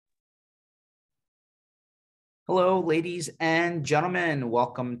Hello, ladies and gentlemen.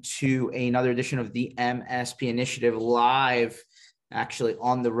 Welcome to another edition of the MSP Initiative live. Actually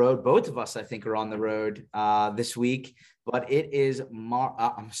on the road. Both of us, I think, are on the road this week, but it is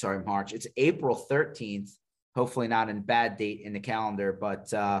March. It's April 13th. Hopefully not a bad date in the calendar,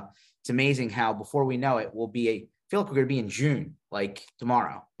 but it's amazing how before we know it, I feel like we're going to be in June, like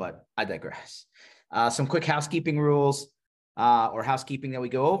tomorrow, but I digress. Some quick housekeeping rules or housekeeping that we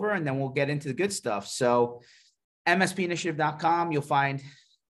go over, and then we'll get into the good stuff. So mspinitiative.com, you'll find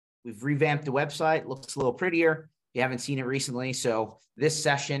we've revamped the website. Looks a little prettier. If you haven't seen it recently. So this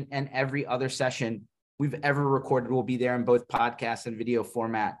session and every other session we've ever recorded will be there in both podcast and video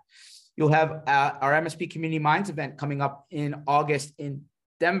format. You'll have our MSP Community Minds event coming up in August in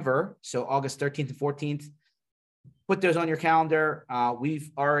Denver. So August 13th and 14th. Put those on your calendar. We've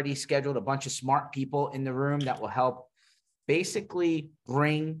already scheduled a bunch of smart people in the room that will help basically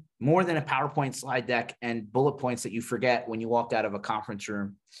bring more than a PowerPoint slide deck and bullet points that you forget when you walk out of a conference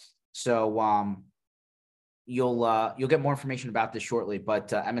room. So you'll get more information about this shortly, but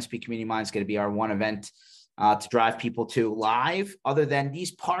MSP Community Mind is going to be our one event to drive people to live other than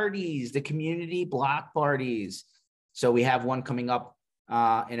these parties, the community block parties. So we have one coming up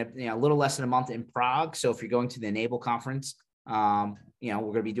in a little less than a month in Prague. So if you're going to the Enable conference, we're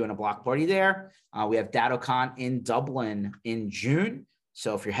going to be doing a block party there. We have DattoCon in Dublin in June.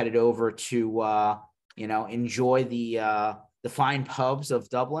 So if you're headed over to, enjoy the fine pubs of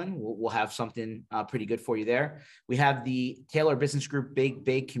Dublin, we'll have something pretty good for you there. We have the Taylor Business Group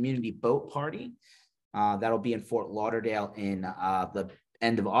Big Community Boat Party. That'll be in Fort Lauderdale in the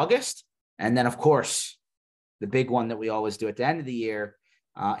end of August. And then, of course, the big one that we always do at the end of the year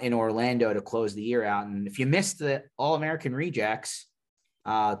in Orlando to close the year out. And if you missed the All-American Rejects,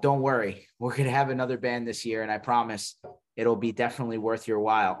 don't worry. We're going to have another band this year, and I promise it'll be definitely worth your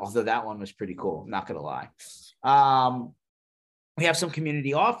while, although that one was pretty cool. I'm not going to lie. We have some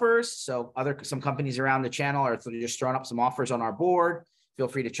community offers. So some companies around the channel are just throwing up some offers on our board. Feel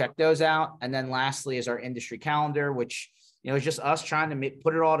free to check those out. And then lastly is our industry calendar, which is just us trying to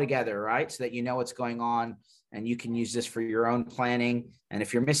put it all together, right? So that you know what's going on and you can use this for your own planning. And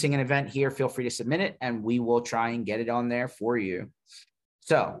if you're missing an event here, feel free to submit it and we will try and get it on there for you.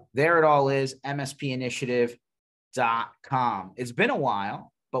 So there it all is, mspinitiative.com. It's been a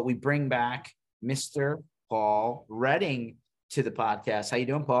while, but we bring back Mr. Paul Redding to the podcast. How you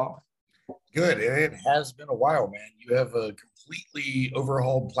doing, Paul? Good. It has been a while, man. You have a completely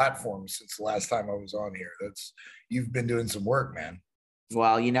overhauled platform since the last time I was on here. You've been doing some work, man.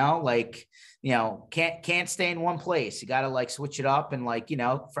 Well, can't stay in one place. You got to switch it up and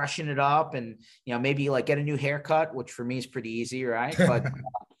freshen it up and, maybe get a new haircut, which for me is pretty easy. Right. But,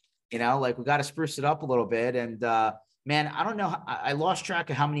 we got to spruce it up a little bit. And, man, I don't know. I lost track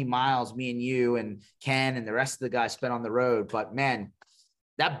of how many miles me and you and Ken and the rest of the guys spent on the road, but man,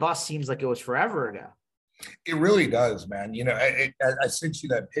 that bus seems like it was forever ago. It really does, man. I sent you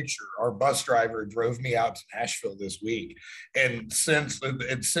that picture. Our bus driver drove me out to Nashville this week. And since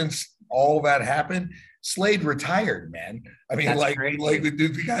all that happened, Slade retired, man. I mean,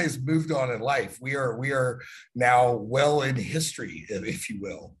 the guy's moved on in life. We are now well in history, if you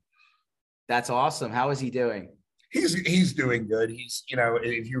will. That's awesome. How is he doing? He's doing good. He's,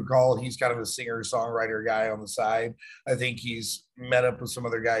 if you recall, he's kind of a singer-songwriter guy on the side. I think he's met up with some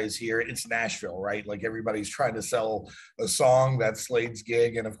other guys here. It's Nashville, right? Everybody's trying to sell a song. That's Slade's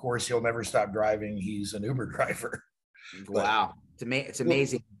gig. And of course, he'll never stop driving. He's an Uber driver. Wow. It's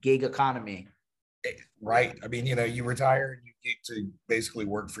amazing gig economy. Right. I mean, you retire and you get to basically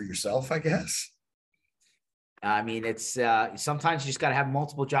work for yourself, I guess. I mean, it's sometimes you just got to have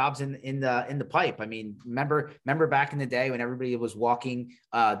multiple jobs in the pipe. I mean, remember back in the day when everybody was walking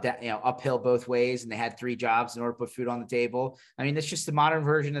uphill both ways and they had 3 jobs in order to put food on the table. I mean, it's just the modern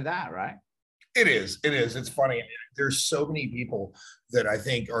version of that, right? It is. It's funny. There's so many people that I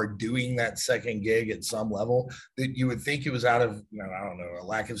think are doing that second gig at some level that you would think it was out of, I don't know, a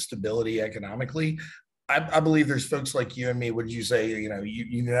lack of stability economically. I believe there's folks like you and me. Would you say,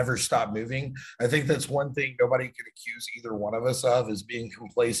 you never stop moving? I think that's one thing nobody can accuse either one of us of, is being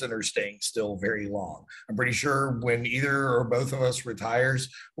complacent or staying still very long. I'm pretty sure when either or both of us retires,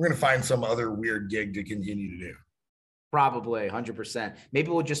 we're going to find some other weird gig to continue to do. Probably 100%. Maybe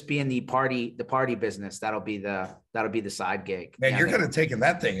we'll just be in the party business. That'll be the side gig. Man, you're kind of taking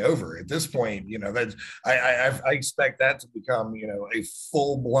that thing over at this point. That I expect that to become, a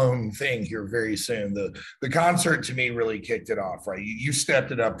full blown thing here very soon. The concert to me really kicked it off, right? You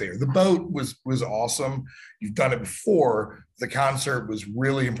stepped it up there. The boat was awesome. You've done it before. The concert was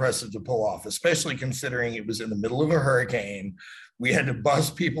really impressive to pull off, especially considering it was in the middle of a hurricane We had to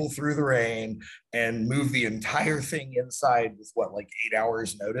bus people through the rain and move the entire thing inside with what, like 8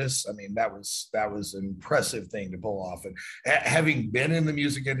 hours notice. I mean, that was an impressive thing to pull off. And having been in the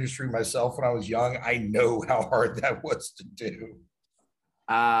music industry myself when I was young, I know how hard that was to do.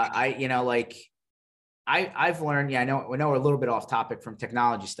 I've learned, I know we're a little bit off topic from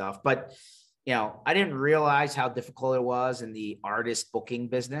technology stuff, but I didn't realize how difficult it was in the artist booking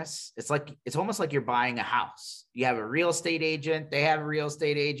business. It's almost like you're buying a house. You have a real estate agent, they have a real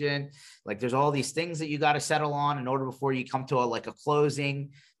estate agent. Like there's all these things that you got to settle on in order before you come to a closing,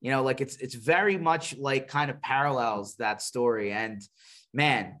 it's very much like kind of parallels that story. And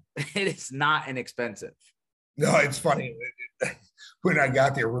man, it is not inexpensive. No, it's funny. When I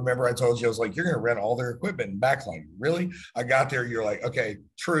got there, remember I told you, I was like, you're going to rent all their equipment and backline. Really? I got there. You're like, okay,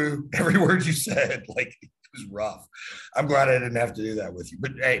 true. Every word you said, like, it was rough. I'm glad I didn't have to do that with you.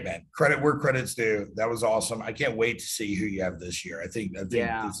 But hey, man, credit where credit's due. That was awesome. I can't wait to see who you have this year. I think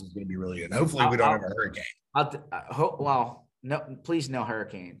this is going to be really good. Hopefully we don't have a hurricane. No, please no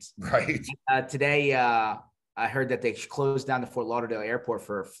hurricanes. Right. Today, I heard that they closed down the Fort Lauderdale airport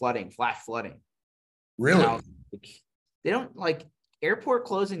for flash flooding. Really? They don't airport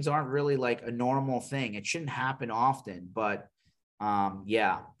closings aren't really like a normal thing. It shouldn't happen often, but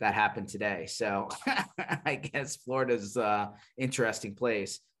that happened today. So I guess Florida's interesting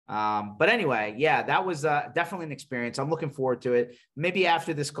place. But anyway, that was definitely an experience. I'm looking forward to it. Maybe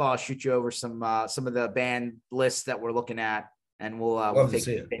after this call, I'll shoot you over some of the band lists that we're looking at, and we'll take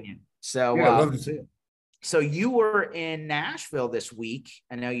your opinion. So yeah, I'd love to see it. So you were in Nashville this week.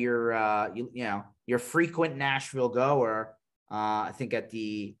 I know you're you're a frequent Nashville goer. I think at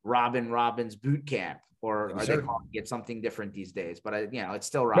the Robbins boot camp, or are they calling it something different these days? But it's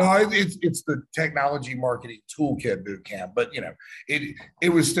still Robin. No, it's the technology marketing toolkit boot camp. But it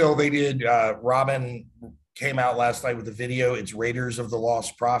was still, they did. Robin came out last night with a video. It's Raiders of the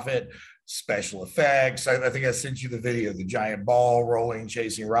Lost Prophet. Special effects. I think I sent you the video, the giant ball rolling,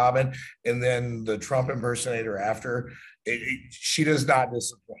 chasing Robin, and then the Trump impersonator after. She does not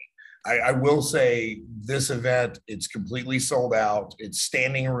disappoint. I will say this event, it's completely sold out. It's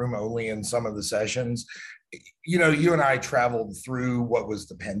standing room only in some of the sessions. You and I traveled through what was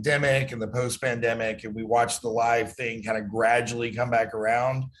the pandemic and the post-pandemic, and we watched the live thing kind of gradually come back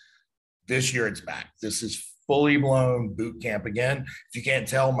around. This year it's back. This is fully blown boot camp again. If you can't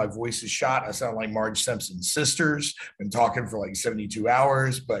tell, my voice is shot. I sound like Marge Simpson's sisters. Been talking for like 72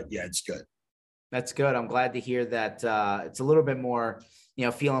 hours, but yeah, it's good. That's good. I'm glad to hear that. It's a little bit more,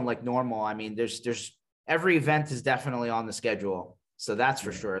 feeling like normal. I mean, there's every event is definitely on the schedule. So that's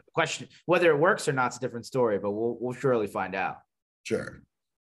for sure. The question, whether it works or not, is a different story, but we'll surely find out. Sure.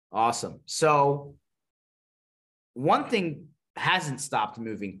 Awesome. So one thing hasn't stopped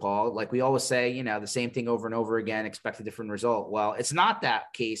moving, Paul. Like we always say, the same thing over and over again, expect a different result. Well, it's not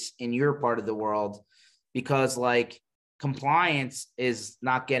that case in your part of the world, because compliance is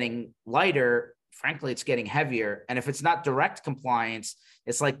not getting lighter. Frankly, it's getting heavier. And if it's not direct compliance,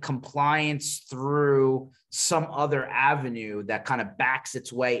 it's like compliance through some other avenue that kind of backs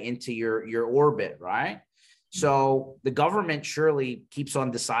its way into your orbit, right? So the government surely keeps on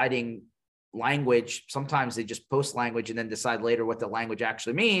deciding language. Sometimes they just post language and then decide later what the language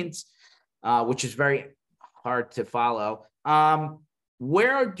actually means, which is very hard to follow.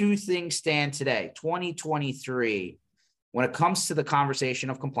 Where do things stand today, 2023, when it comes to the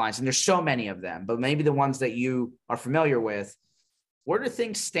conversation of compliance? And there's so many of them, but maybe the ones that you are familiar with, where do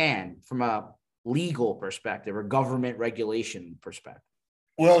things stand from a legal perspective or government regulation perspective?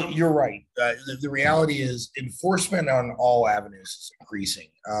 Well, you're right. The reality is enforcement on all avenues is increasing.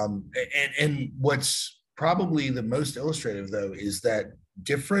 And what's probably the most illustrative, though, is that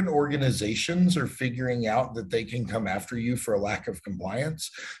different organizations are figuring out that they can come after you for a lack of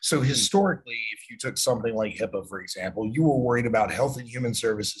compliance. So historically, if you took something like HIPAA, for example, you were worried about Health and Human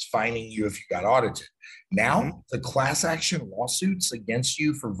Services fining you if you got audited. Now, the class action lawsuits against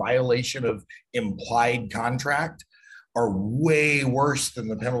you for violation of implied contract are way worse than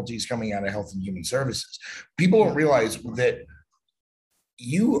the penalties coming out of Health and Human Services. People don't realize that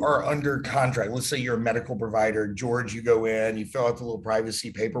you are under contract. Let's say you're a medical provider. George, you go in, you fill out the little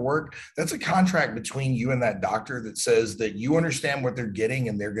privacy paperwork. That's a contract between you and that doctor that says that you understand what they're getting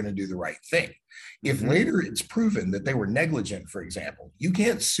and they're going to do the right thing. If later it's proven that they were negligent, for example, you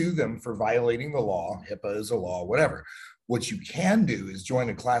can't sue them for violating the law. HIPAA is a law, whatever. What you can do is join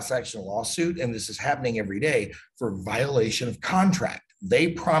a class action lawsuit, and this is happening every day, for violation of contract. They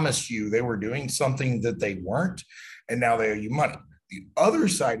promised you they were doing something that they weren't, and now they owe you money. The other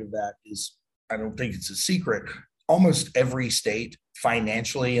side of that is, I don't think it's a secret, almost every state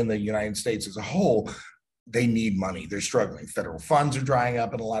financially in the United States as a whole, they need money. They're struggling. Federal funds are drying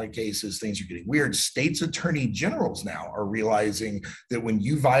up in a lot of cases. Things are getting weird. States attorney generals now are realizing that when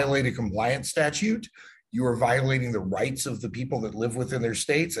you violate a compliance statute, you are violating the rights of the people that live within their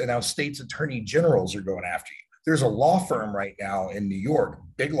states. And now states attorney generals are going after you. There's a law firm right now in New York,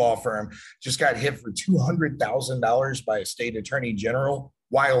 big law firm, just got hit for $200,000 by a state attorney general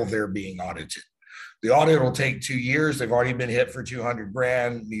while they're being audited. The audit will take 2 years. They've already been hit for 200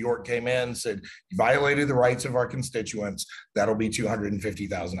 grand. New York came in, said, you violated the rights of our constituents. That'll be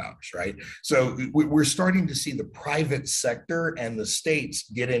 $250,000, right? So we're starting to see the private sector and the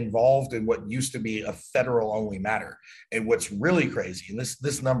states get involved in what used to be a federal only matter. And what's really crazy, and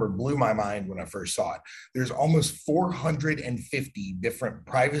this number blew my mind when I first saw it, there's almost 450 different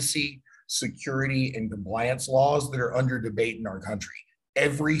privacy, security, and compliance laws that are under debate in our country.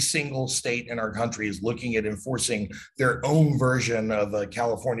 Every single state in our country is looking at enforcing their own version of a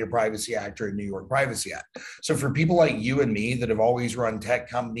California Privacy Act or a New York Privacy Act. So for people like you and me that have always run tech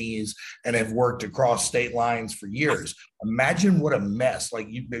companies and have worked across state lines for years, imagine what a mess, like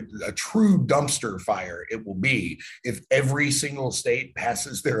a true dumpster fire it will be if every single state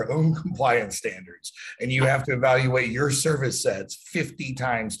passes their own compliance standards and you have to evaluate your service sets 50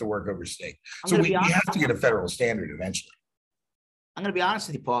 times to work over state. So we have to get a federal standard eventually. I'm going to be honest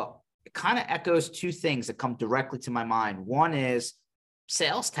with you, Paul. It kind of echoes two things that come directly to my mind. One is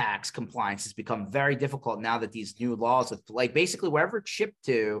sales tax compliance has become very difficult now that these new laws, like basically wherever it's shipped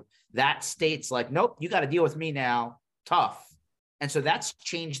to, that state's like, nope, you got to deal with me now. Tough. And so that's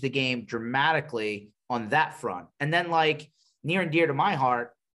changed the game dramatically on that front. And then like near and dear to my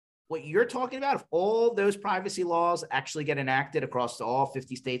heart, what you're talking about, if all those privacy laws actually get enacted across all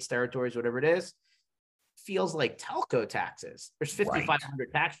 50 states, territories, whatever it is, feels like telco taxes. There's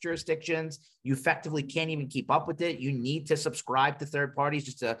 5,500 tax jurisdictions. You effectively can't even keep up with it. You need to subscribe to third parties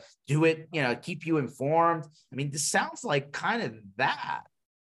just to do it, keep you informed. I mean, this sounds like kind of that.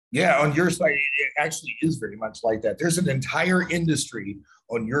 Yeah, on your side, it actually is very much like that. There's an entire industry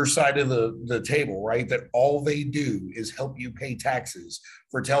on your side of the table, right? That all they do is help you pay taxes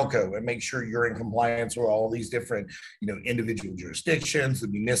for telco and make sure you're in compliance with all these different, individual jurisdictions. The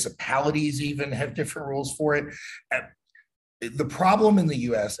municipalities even have different rules for it. And the problem in the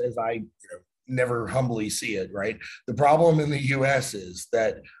US, as I never humbly see it, right? The problem in the US is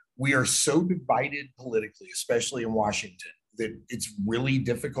that we are so divided politically, especially in Washington, that it's really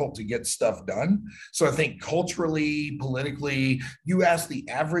difficult to get stuff done. So I think culturally, politically, you ask the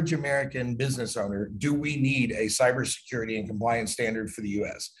average American business owner, do we need a cybersecurity and compliance standard for the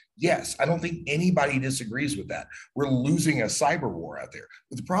US? Yes, I don't think anybody disagrees with that. We're losing a cyber war out there.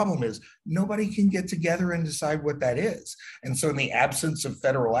 But the problem is nobody can get together and decide what that is. And so in the absence of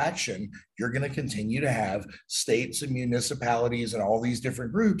federal action, you're going to continue to have states and municipalities and all these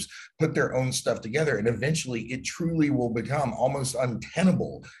different groups put their own stuff together. And eventually it truly will become almost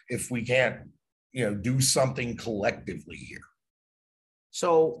untenable if we can't, do something collectively here.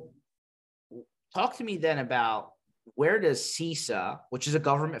 So talk to me then about where does CISA, which is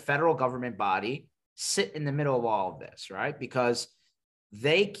a federal government body, sit in the middle of all of this, right? Because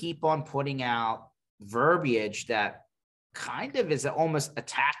they keep on putting out verbiage that kind of is almost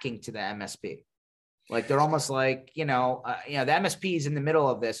attacking to the MSP. Like they're almost like, the MSP is in the middle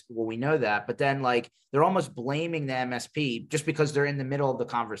of this. Well, we know that, but then like they're almost blaming the MSP just because they're in the middle of the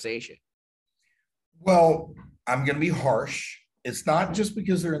conversation. Well, I'm going to be harsh. It's not just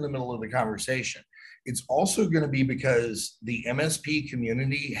because they're in the middle of the conversation. It's also going to be because the MSP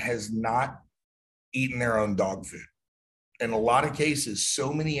community has not eaten their own dog food. In a lot of cases,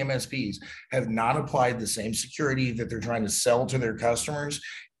 so many MSPs have not applied the same security that they're trying to sell to their customers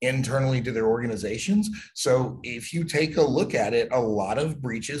internally to their organizations. So if you take a look at it, a lot of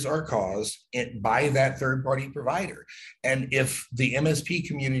breaches are caused by that third-party provider. And if the MSP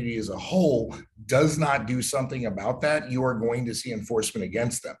community as a whole does not do something about that, you are going to see enforcement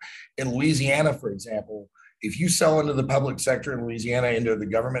against them. In Louisiana, for example, if you sell into the public sector in Louisiana, into the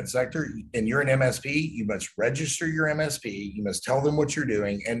government sector, and you're an MSP, you must register your MSP. You must tell them what you're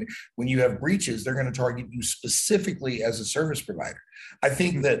doing. And when you have breaches, they're going to target you specifically as a service provider. I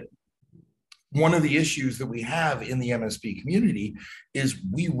think that one of the issues that we have in the MSP community is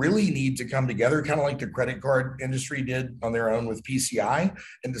we really need to come together, kind of like the credit card industry did on their own with PCI,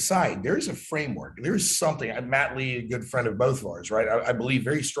 and decide there's a framework. There's something. Matt Lee, a good friend of both of ours, right? I believe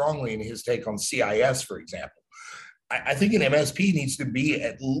very strongly in his take on CIS, for example. I think an MSP needs to be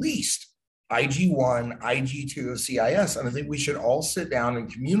at least IG1, IG2 of CIS. And I think we should all sit down and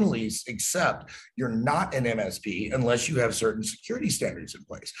communally accept you're not an MSP unless you have certain security standards in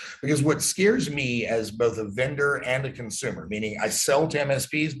place. Because what scares me as both a vendor and a consumer, meaning I sell to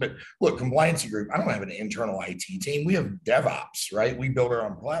MSPs, but look, Compliancy Group, I don't have an internal IT team. We have DevOps, right? We build our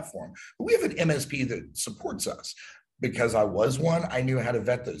own platform, but we have an MSP that supports us. Because I was one, I knew how to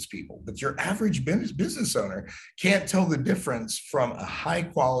vet those people. But your average business owner can't tell the difference from a high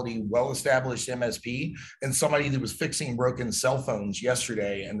quality, well-established MSP and somebody that was fixing broken cell phones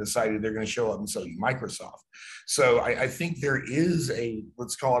yesterday and decided they're going to show up and sell you Microsoft. So I think there is a,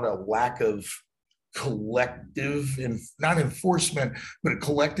 let's call it a lack of collective and not enforcement, but a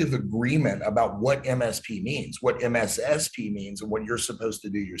collective agreement about what MSP means, what MSSP means, and what you're supposed to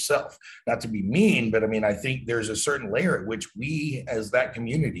do yourself. Not to be mean, but I mean, I think there's a certain layer at which we as that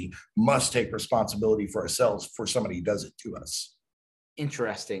community must take responsibility for ourselves for somebody who does it to us.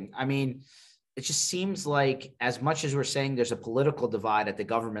 Interesting. I mean, it just seems like as much as we're saying there's a political divide at the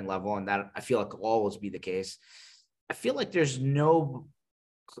government level, and that I feel like will always be the case, I feel like there's no,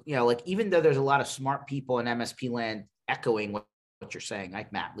 like even though there's a lot of smart people in MSP land echoing what you're saying,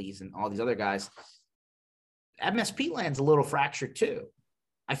 like Matt Lees and all these other guys, MSP land's a little fractured too.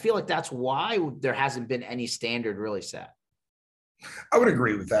 I feel like that's why there hasn't been any standard really set. I would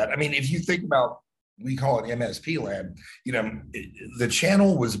agree with that. I mean, if you think about, we call it MSP land, the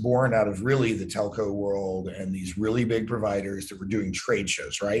channel was born out of really the telco world and these really big providers that were doing trade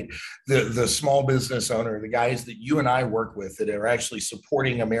shows, right? The small business owner, the guys that you and I work with that are actually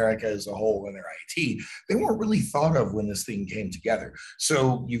supporting America as a whole in their IT, they weren't really thought of when this thing came together.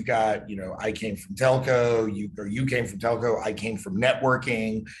 So you've got, I came from telco, you came from telco, I came from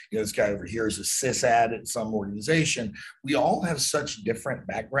networking, this guy over here is a sysad at some organization. We all have such different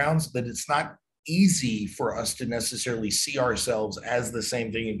backgrounds that it's not easy for us to necessarily see ourselves as the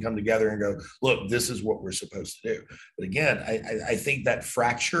same thing and come together and go, look, this is what we're supposed to do. But again, I think that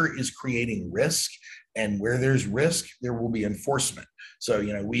fracture is creating risk, and where there's risk, there will be enforcement. So,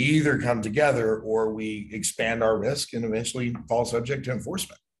 we either come together or we expand our risk and eventually fall subject to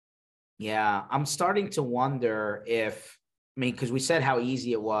enforcement. Yeah, I'm starting to wonder because we said how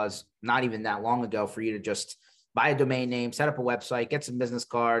easy it was not even that long ago for you to just buy a domain name, set up a website, get some business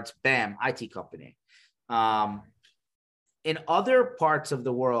cards, bam, IT company. In other parts of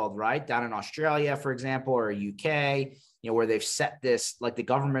the world, right, down in Australia, for example, or UK, where they've set this, like the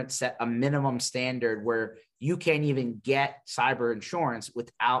government set a minimum standard where you can't even get cyber insurance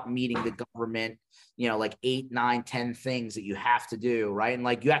without meeting the government, like 8, 9, 10 things that you have to do, right? And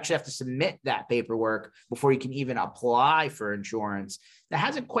like you actually have to submit that paperwork before you can even apply for insurance. That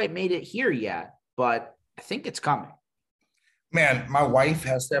hasn't quite made it here yet, but I think it's coming. Man, my wife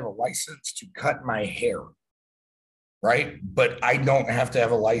has to have a license to cut my hair, right? But I don't have to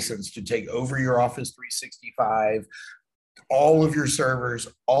have a license to take over your Office 365, all of your servers,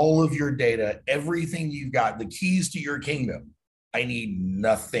 all of your data, everything you've got, the keys to your kingdom. I need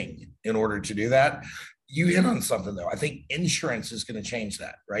nothing in order to do that. You hit on something though. I think insurance is going to change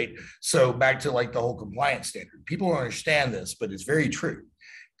that, right? So back to like the whole compliance standard. People don't understand this, but it's very true.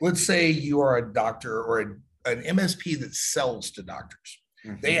 Let's say you are a doctor or an MSP that sells to doctors.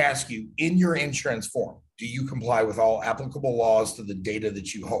 Mm-hmm. They ask you in your insurance form, do you comply with all applicable laws to the data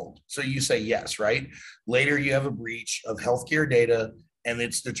that you hold? So you say yes, right? Later, you have a breach of healthcare data and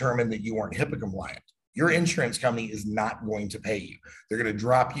it's determined that you weren't HIPAA compliant. Your insurance company is not going to pay you. They're going to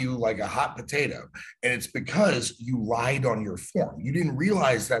drop you like a hot potato. And it's because you lied on your form. You didn't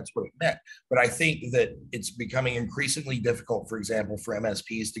realize that's what it meant. But I think that it's becoming increasingly difficult, for example, for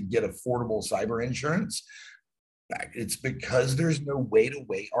MSPs to get affordable cyber insurance. It's because there's no way to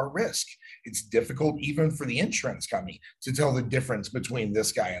weigh our risk. It's difficult even for the insurance company to tell the difference between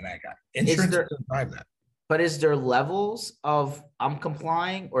this guy and that guy. Insurance doesn't drive that. But is there levels of I'm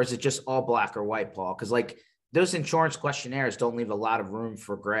complying, or is it just all black or white, Paul? Because like those insurance questionnaires don't leave a lot of room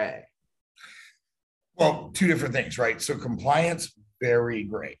for gray. Well, two different things, right? So compliance, very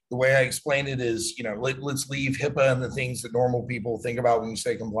gray. The way I explain it is, let's leave HIPAA and the things that normal people think about when you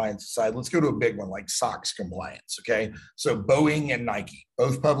say compliance aside. Let's go to a big one like SOX compliance, okay? So Boeing and Nike,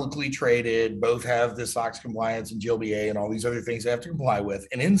 both publicly traded, both have the SOX compliance and GLBA and all these other things they have to comply with.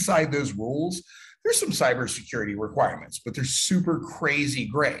 And inside those rules, there's some cybersecurity requirements, but they're super crazy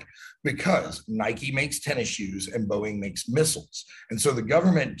gray because Nike makes tennis shoes and Boeing makes missiles. And so the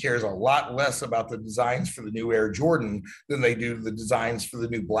government cares a lot less about the designs for the new Air Jordan than they do the designs for the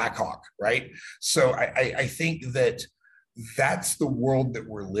new Black Hawk, right? So I think that that's the world that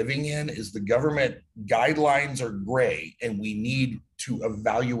we're living in. Is the government guidelines are gray and we need to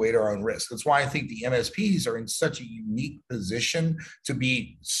evaluate our own risk. That's why I think the MSPs are in such a unique position to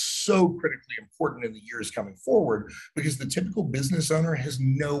be so critically important in the years coming forward, because the typical business owner has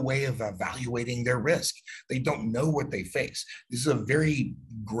no way of evaluating their risk. They don't know what they face. This is a very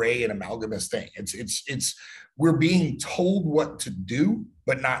gray and amalgamous thing. It's we're being told what to do,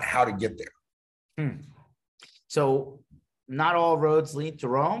 but not how to get there. So not all roads lead to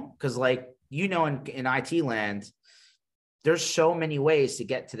Rome, because like, in IT land, there's so many ways to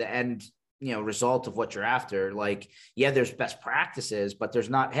get to the end, result of what you're after. Like, yeah, there's best practices, but there's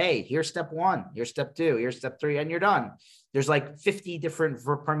not, hey, here's step 1, here's step 2, here's step 3, and you're done. There's like 50 different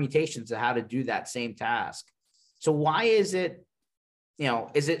permutations of how to do that same task. So why is it,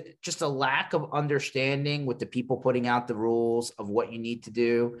 is it just a lack of understanding with the people putting out the rules of what you need to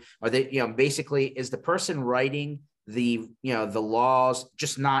do? Are they, basically, is the person writing the laws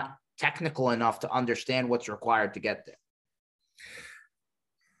just not technical enough to understand what's required to get there?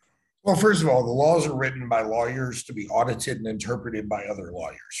 Well, first of all, the laws are written by lawyers to be audited and interpreted by other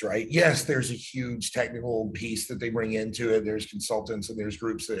lawyers, right? Yes, there's a huge technical piece that they bring into it. There's consultants and there's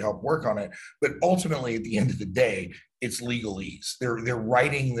groups that help work on it. But ultimately, at the end of the day, it's legalese. They're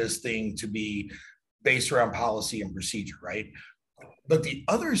writing this thing to be based around policy and procedure, right? But the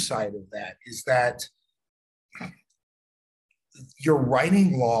other side of that is that you're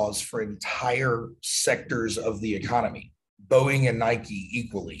writing laws for entire sectors of the economy, Boeing and Nike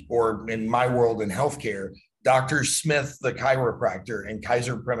equally, or in my world in healthcare, Dr. Smith, the chiropractor, and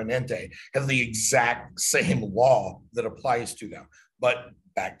Kaiser Permanente have the exact same law that applies to them. But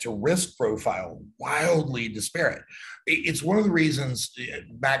back to risk profile, wildly disparate. It's one of the reasons,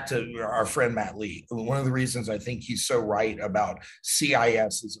 back to our friend Matt Lee, one of the reasons I think he's so right about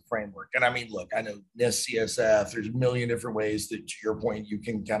CIS as a framework. And I mean, look, I know NIST, CSF, there's a million different ways that, to your point, you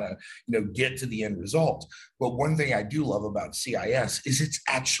can kind of, get to the end result. But one thing I do love about CIS is it's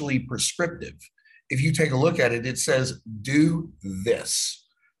actually prescriptive. If you take a look at it, it says, do this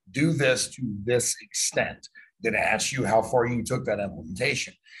to this extent. Then it asks you how far you took that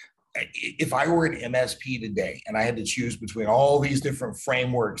implementation. If I were an MSP today and I had to choose between all these different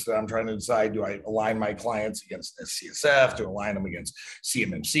frameworks that I'm trying to decide, do I align my clients against CSF, to align them against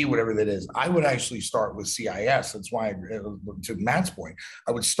CMMC, whatever that is, I would actually start with CIS. That's why, to Matt's point,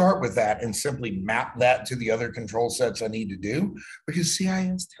 I would start with that and simply map that to the other control sets I need to do, because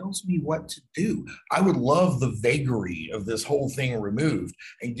CIS tells me what to do. I would love the vagary of this whole thing removed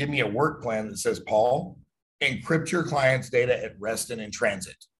and give me a work plan that says, Paul, encrypt your client's data at rest and in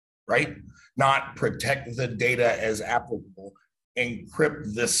transit, right? Not protect the data as applicable,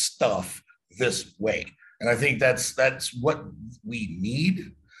 encrypt this stuff this way. And I think that's what we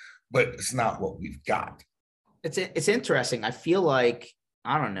need, but it's not what we've got. It's interesting. I feel like,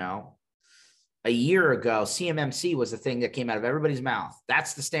 I don't know, a year ago, CMMC was the thing that came out of everybody's mouth.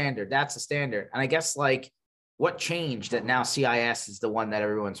 That's the standard. That's the standard. And I guess, like, what changed that now CIS is the one that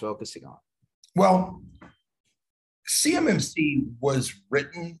everyone's focusing on? Well, CMMC was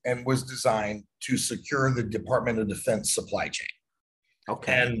written and was designed to secure the Department of Defense supply chain.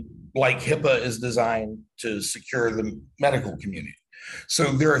 Okay. And like HIPAA is designed to secure the medical community. So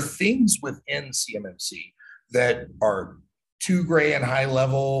there are things within CMMC that are too gray and high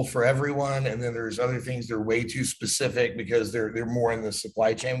level for everyone. And then there's other things that are way too specific because they're more in the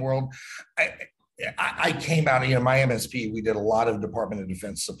supply chain world. I came out, my MSP, we did a lot of Department of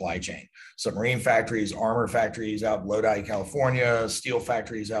Defense supply chain, submarine factories, armor factories out in Lodi, California, steel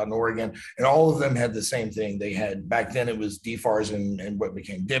factories out in Oregon, and all of them had the same thing. They had, back then it was DFARS and what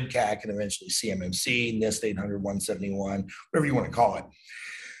became DIBCAC and eventually CMMC, NIST 800, 171, whatever you want to call it.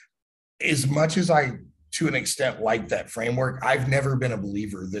 As much as I, to an extent, like that framework, I've never been a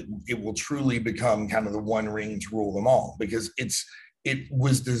believer that it will truly become kind of the one ring to rule them all, because it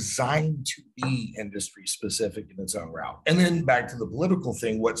was designed to be industry specific in its own route. And then back to the political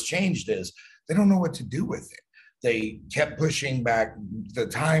thing, what's changed is they don't know what to do with it. They kept pushing back the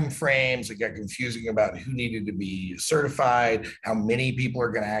time frames. It got confusing about who needed to be certified, how many people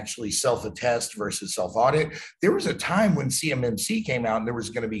are going to actually self-attest versus self-audit. There was a time when CMMC came out and there was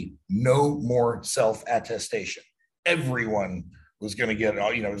going to be no more self-attestation. Everyone was going to get,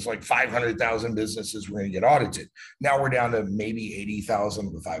 it was like 500,000 businesses were going to get audited. Now we're down to maybe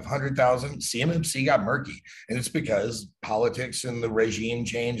 80,000 to 500,000. CMMC got murky. And it's because politics and the regime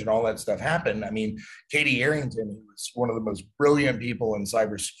change and all that stuff happened. I mean, Katie Arrington, who was one of the most brilliant people in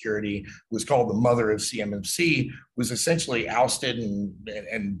cybersecurity, was called the mother of CMMC, was essentially ousted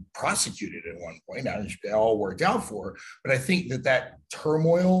and prosecuted at one point. Now, it all worked out for her. But I think that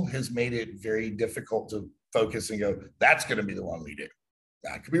turmoil has made it very difficult to focus and go, that's going to be the one we do.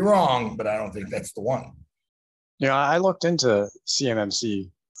 I could be wrong, but I don't think that's the one. I looked into CMMC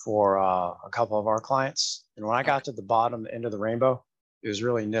for a couple of our clients, and when I got to the bottom end of the rainbow, it was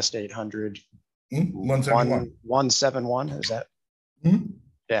really NIST 800 171. Is that? Mm-hmm.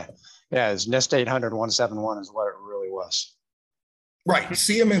 Yeah. It's NIST 800 171 is what it really was. Right.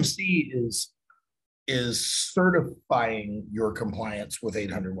 CMMC is certifying your compliance with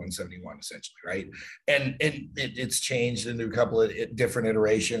 800-171 essentially, right? And it's changed into a couple of different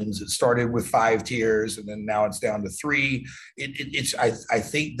iterations. It started with 5 tiers, and then now it's down to 3. I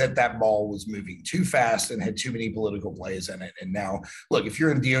think that ball was moving too fast and had too many political plays in it. And now, look, if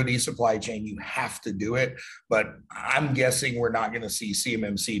you're in DoD supply chain, you have to do it. But I'm guessing we're not going to see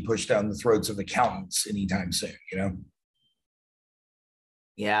CMMC push down the throats of accountants anytime soon,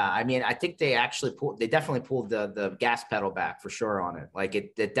 Yeah, I mean, I think they definitely pulled the gas pedal back for sure on it. Like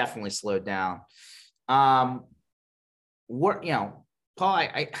it definitely slowed down. Paul,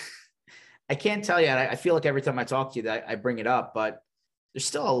 I can't tell you, I feel like every time I talk to you that I bring it up, but there's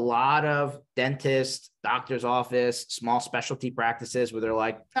still a lot of dentists, doctor's office, small specialty practices where they're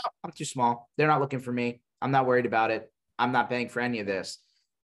like, no, I'm too small. They're not looking for me. I'm not worried about it. I'm not paying for any of this.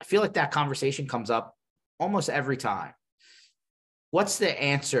 I feel like that conversation comes up almost every time. What's the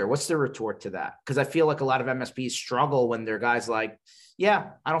answer? What's the retort to that? Because I feel like a lot of MSPs struggle when they're guys like, yeah,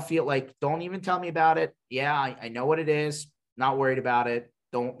 I don't feel like, don't even tell me about it. Yeah, I know what it is. Not worried about it.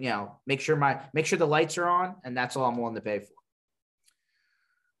 Don't, make sure the lights are on, and that's all I'm willing to pay for.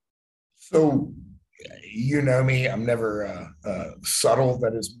 So, me, I'm never subtle.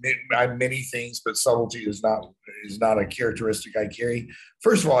 That is many things, but subtlety is not a characteristic I carry.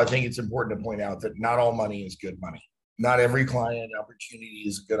 First of all, I think it's important to point out that not all money is good money. Not every client opportunity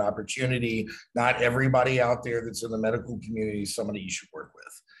is a good opportunity. Not everybody out there that's in the medical community is somebody you should work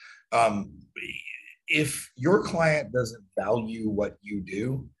with. If your client doesn't value what you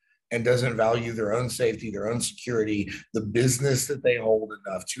do and doesn't value their own safety, their own security, the business that they hold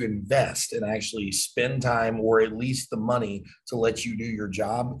enough to invest and actually spend time or at least the money to let you do your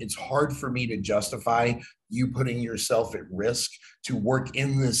job, it's hard for me to justify you putting yourself at risk to work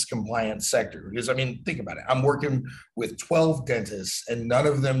in this compliance sector. Because think about it. I'm working with 12 dentists and none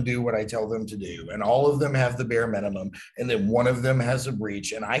of them do what I tell them to do. And all of them have the bare minimum. And then one of them has a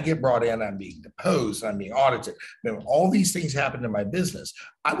breach and I get brought in, I'm being deposed, I'm being audited. All these things happen to my business.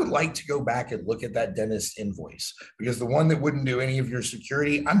 I would like to go back and look at that dentist invoice, because the one that wouldn't do any of your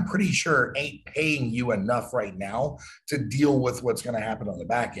security, I'm pretty sure ain't paying you enough right now to deal with what's going to happen on the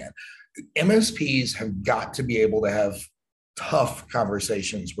back end. MSPs have got to be able to have tough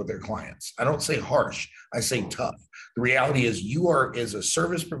conversations with their clients. I don't say harsh, I say tough. The reality is as a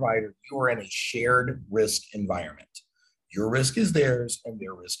service provider, you are in a shared risk environment. Your risk is theirs and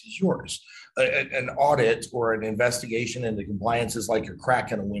their risk is yours. An audit or an investigation into compliance is like a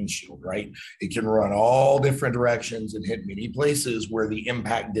crack in a windshield, right? It can run all different directions and hit many places where the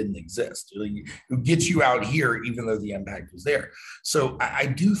impact didn't exist. It gets you out here even though the impact was there. So I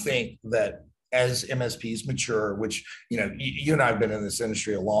do think that as MSPs mature, which, you and I have been in this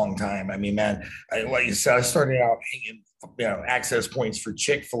industry a long time. Like you said, I started out hanging, access points for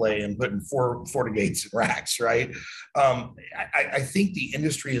Chick-fil-A and putting FortiGates and racks, right? I think the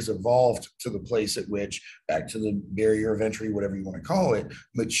industry has evolved to the place at which, back to the barrier of entry, whatever you want to call it,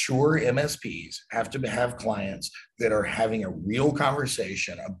 mature MSPs have to have clients that are having a real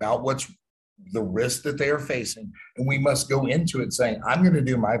conversation about what's the risk that they are facing. And we must go into it saying, I'm going to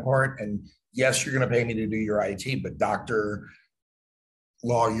do my part. And yes, you're going to pay me to do your IT, but doctor,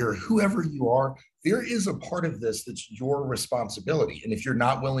 lawyer, whoever you are, there is a part of this that's your responsibility. And if you're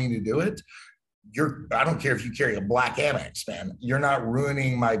not willing to do it, I don't care if you carry a black Amex, man, you're not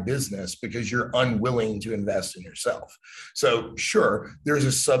ruining my business because you're unwilling to invest in yourself. So sure, there's a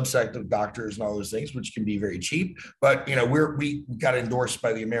subsect of doctors and all those things, which can be very cheap, but we got endorsed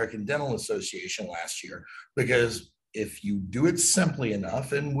by the American Dental Association last year, because if you do it simply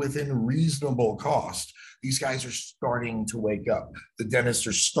enough and within reasonable cost, these guys are starting to wake up. The dentists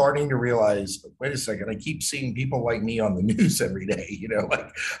are starting to realize, wait a second, I keep seeing people like me on the news every day,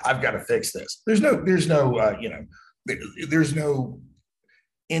 I've got to fix this. There's no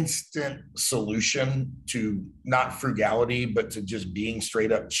instant solution to not frugality, but to just being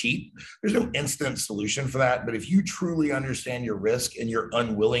straight up cheap. There's no instant solution for that. But if you truly understand your risk and you're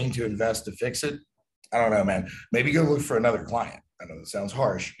unwilling to invest to fix it, I don't know, man, maybe go look for another client. I know that sounds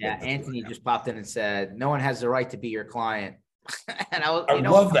harsh. Yeah, Anthony just popped in and said, no one has the right to be your client. And I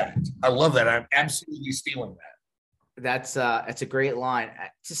love that. I love that. I'm absolutely stealing that. That's a great line.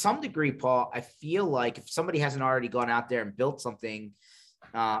 To some degree, Paul, I feel like if somebody hasn't already gone out there and built something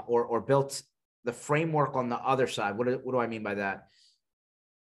or built the framework on the other side. What do I mean by that?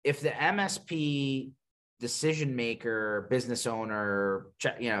 If the MSP decision maker, business owner,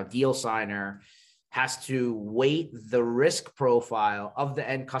 deal signer has to weight the risk profile of the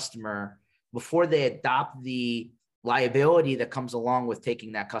end customer before they adopt the liability that comes along with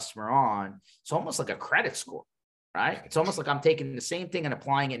taking that customer on, it's almost like a credit score, right? It's almost like I'm taking the same thing and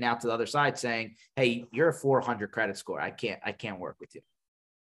applying it now to the other side, saying, hey, you're a 400 credit score. I can't work with you.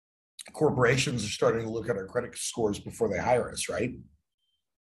 Corporations are starting to look at our credit scores before they hire us, right?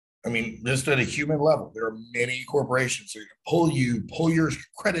 I mean, just at a human level, there are many corporations that pull your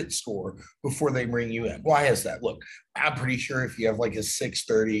credit score before they bring you in. Why is that? Look, I'm pretty sure if you have like a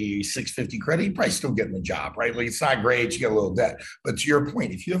 630, 650 credit, you're probably still getting the job, right? Like it's not great, you get a little debt. But to your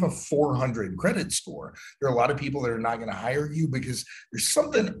point, if you have a 400 credit score, there are a lot of people that are not going to hire you because there's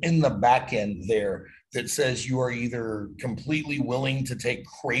something in the back end there that says you are either completely willing to take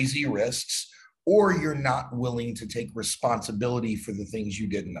crazy risks or you're not willing to take responsibility for the things you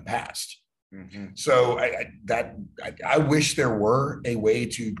did in the past. Mm-hmm. So I wish there were a way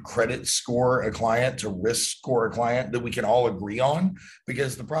to credit score a client, to risk score a client that we can all agree on,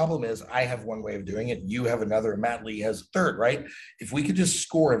 because the problem is I have one way of doing it. You have another. Matt Lee has a third, right? If we could just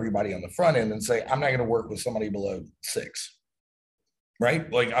score everybody on the front end and say, I'm not going to work with somebody below 6.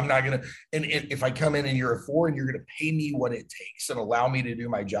 Right? Like I'm not going to, and if I come in and you're a 4 and you're going to pay me what it takes and allow me to do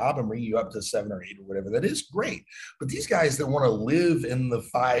my job and bring you up to 7 or 8 or whatever, that is great. But these guys that want to live in the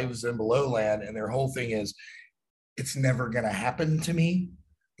 5s and below land and their whole thing is, it's never going to happen to me.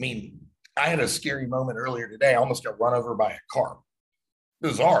 I mean, I had a scary moment earlier today. I almost got run over by a car.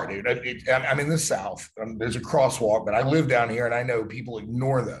 Bizarre, dude. I'm in the South. There's a crosswalk, but I live down here and I know people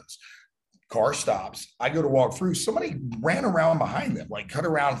ignore those. Car stops. I go to walk through. Somebody ran around behind them, like cut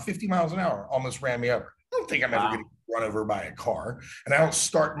around 50 miles an hour, almost ran me over. I don't think I'm ever going to run over by a car. And I don't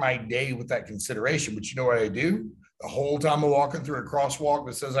start my day with that consideration. But you know what I do? The whole time I'm walking through a crosswalk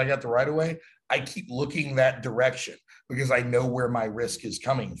that says I got the right of way, I keep looking that direction because I know where my risk is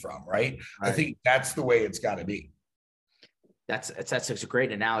coming from, right? I think that's the way it's got to be. That's a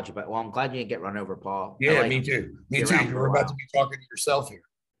great analogy, but I'm glad you didn't get run over, Paul. Yeah, me too. Me too. You were about to be talking to yourself here.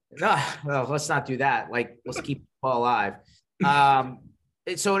 No, well, let's not do that. Like, let's keep Paul alive.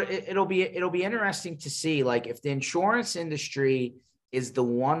 So it'll be interesting to see, like, if the insurance industry is the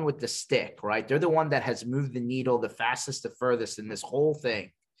one with the stick, right? They're the one that has moved the needle the fastest, the furthest in this whole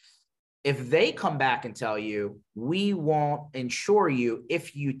thing. If they come back and tell you, we won't insure you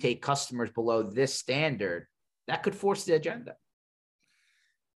if you take customers below this standard, that could force the agenda.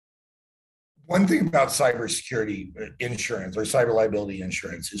 One thing about cybersecurity insurance or cyber liability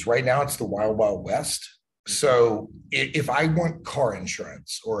insurance is right now it's the wild, wild west. So if I want car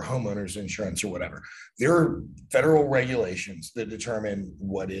insurance or homeowners insurance or whatever, there are federal regulations that determine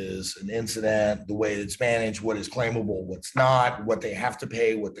what is an incident, the way it's managed, what is claimable, what's not, what they have to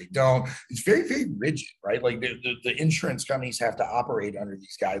pay, what they don't. It's very, very rigid, right? Like the insurance companies have to operate under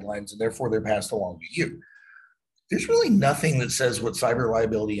these guidelines and therefore they're passed along to you. There's really nothing that says what cyber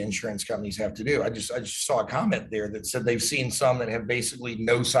liability insurance companies have to do. I just saw a comment there that said they've seen some that have basically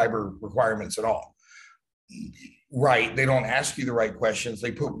no cyber requirements at all. Right. They don't ask you the right questions.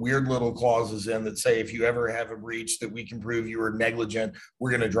 They put weird little clauses in that say, if you ever have a breach that we can prove you were negligent,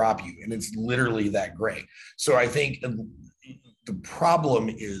 we're going to drop you. And it's literally that gray. So I think the problem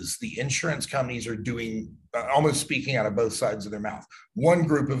is the insurance companies are doing almost speaking out of both sides of their mouth. One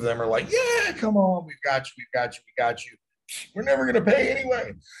group of them are like, yeah, come on, we've got you. We're never going to pay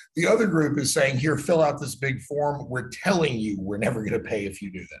anyway. The other group is saying, here, fill out this big form. We're telling you we're never going to pay if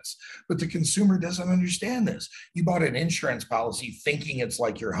you do this. But the consumer doesn't understand this. You bought an insurance policy thinking it's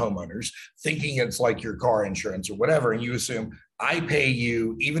like your homeowners, thinking it's like your car insurance or whatever. And you assume I pay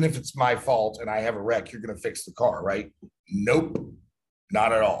you, even if it's my fault and I have a wreck, you're going to fix the car, right? Nope,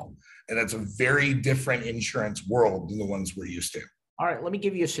 not at all. And that's a very different insurance world than the ones we're used to. All right, let me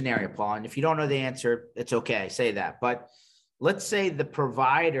give you a scenario, Paul. And if you don't know the answer, it's okay. Say that. But let's say the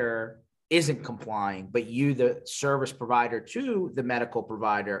provider isn't complying, but you, the service provider to the medical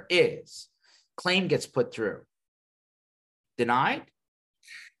provider, is. Claim gets put through. Denied?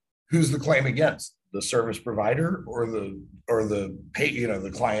 Who's the claim against? The service provider or the pay,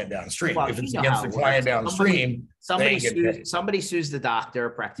 the client downstream? Well, if it's against the client downstream, somebody sues the doctor,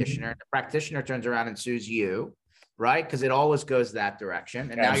 practitioner. The practitioner turns around and sues you, right? Because it always goes that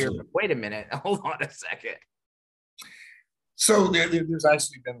direction. And Absolutely. Now wait a minute, hold on a second. So there's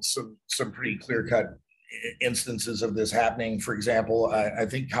actually been some pretty clear-cut instances of this happening. For example, I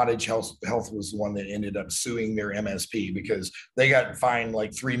think Cottage Health was the one that ended up suing their MSP because they got fined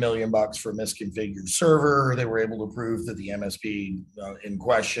like $3 million for misconfigured server. They were able to prove that the MSP in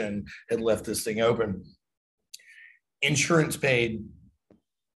question had left this thing open. Insurance paid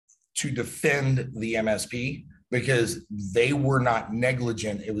to defend the MSP because they were not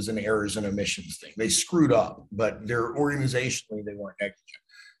negligent. It was an errors and omissions thing. They screwed up, but organizationally, they weren't negligent.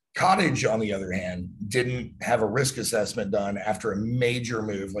 Cottage, on the other hand, didn't have a risk assessment done after a major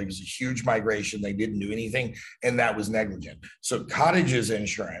move. Like, it was a huge migration. They didn't do anything, and that was negligent. So Cottage's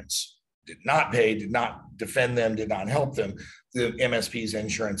insurance did not pay, did not defend them, did not help them. The MSP's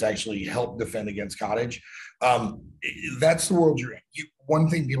insurance actually helped defend against Cottage. That's the world you're in. One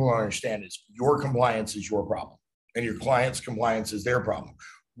thing people don't understand is your compliance is your problem, and your client's compliance is their problem.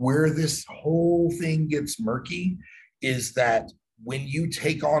 Where this whole thing gets murky is that when you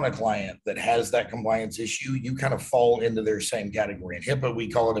take on a client that has that compliance issue, you kind of fall into their same category. In HIPAA, we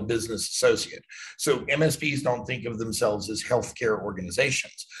call it a business associate. So MSPs don't think of themselves as healthcare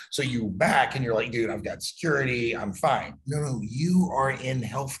organizations. So you back and you're like, dude, I've got security, I'm fine. No, you are in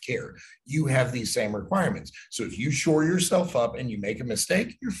healthcare. You have these same requirements. So if you shore yourself up and you make a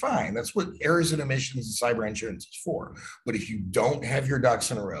mistake, you're fine. That's what errors and omissions and cyber insurance is for. But if you don't have your ducks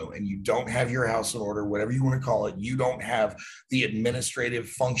in a row and you don't have your house in order, whatever you want to call it, you don't have the administrative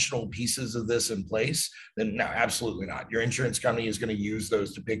functional pieces of this in place, then no, absolutely not. Your insurance company is going to use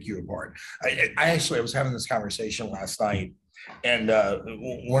those to pick you apart. I was having this conversation last night, and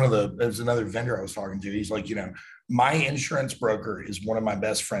there's another vendor I was talking to. He's like, my insurance broker is one of my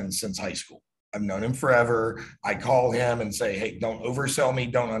best friends since high school. I've known him forever. I call him and say, hey, don't oversell me,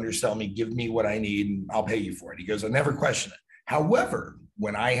 don't undersell me, give me what I need and I'll pay you for it. He goes, I never question it. However,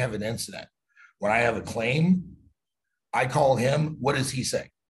 when I have an incident, when I have a claim, I call him. What does he say?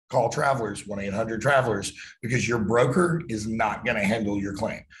 Call Travelers, 1-800-Travelers, because your broker is not going to handle your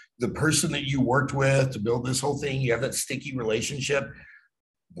claim. The person that you worked with to build this whole thing, you have that sticky relationship.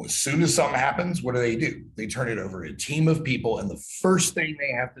 As soon as something happens, what do? They turn it over to a team of people. And the first thing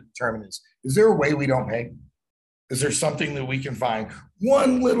they have to determine is there a way we don't pay? Is there something that we can find,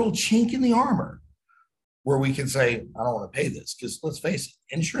 one little chink in the armor where we can say, I don't want to pay this? Because let's face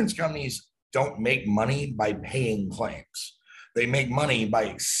it, insurance companies don't make money by paying claims. They make money by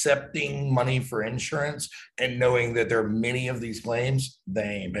accepting money for insurance and knowing that there are many of these claims they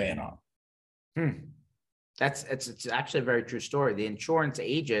ain't paying on. It's actually a very true story. The insurance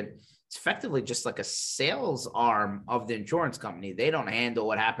agent is effectively just like a sales arm of the insurance company. They don't handle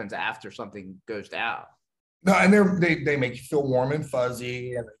what happens after something goes down. No, and they make you feel warm and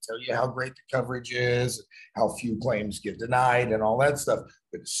fuzzy, and they tell you how great the coverage is, how few claims get denied, and all that stuff.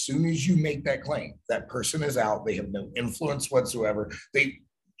 But as soon as you make that claim, that person is out. They have no influence whatsoever.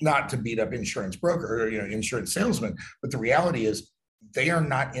 Not to beat up insurance broker or insurance salesman, but the reality is they are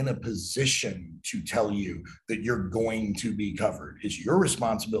not in a position to tell you that you're going to be covered. It's your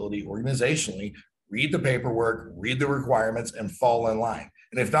responsibility organizationally. Read the paperwork, read the requirements, and fall in line.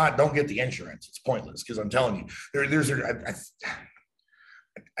 And if not, don't get the insurance. It's pointless, because I'm telling you,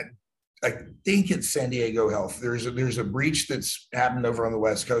 I think it's San Diego Health. There's a breach that's happened over on the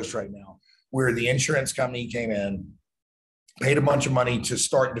West Coast right now, where the insurance company came in, paid a bunch of money to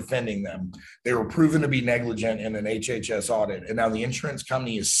start defending them. They were proven to be negligent in an HHS audit, and now the insurance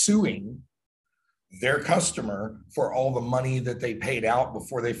company is suing their customer for all the money that they paid out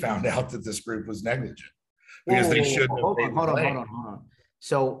before they found out that this group was negligent, because they shouldn't have paid the claim. Hold on.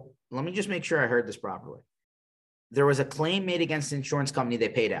 So let me just make sure I heard this properly. There was a claim made against the insurance company they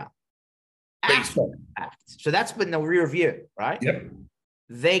paid out. So that's been the rear view, right? Yep.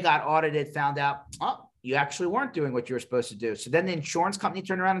 They got audited, found out, you actually weren't doing what you were supposed to do. So then the insurance company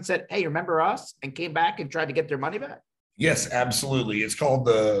turned around and said, hey, remember us? And came back and tried to get their money back? Yes, absolutely. It's called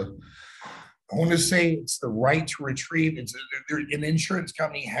I want to say it's the right to retrieve. An insurance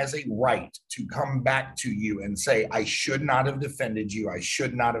company has a right to come back to you and say, I should not have defended you. I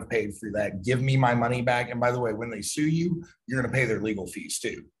should not have paid for that. Give me my money back. And by the way, when they sue you, you're going to pay their legal fees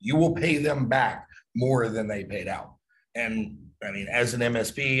too. You will pay them back more than they paid out. And I mean, as an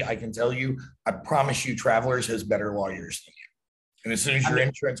MSP, I can tell you, I promise you, Travelers has better lawyers than you. And as soon as your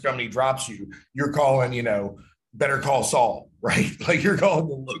insurance company drops you, you're calling, Better Call Saul, right? Like, you're calling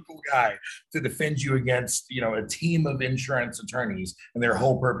the local guy to defend you against, a team of insurance attorneys, and their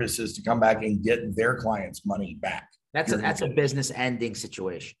whole purpose is to come back and get their clients' money back. That's a business ending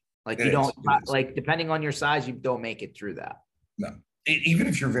situation. Like, depending on your size, you don't make it through that. No, even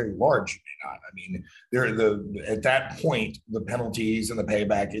if you're very large, you may not. I mean, at that point, the penalties and the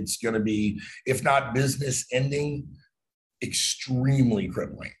payback, it's going to be, if not business ending, extremely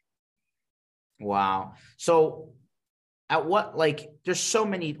crippling. Wow. So at what, like, there's so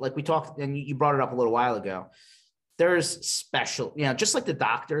many, like we talked, and you brought it up a little while ago. There's special, just like the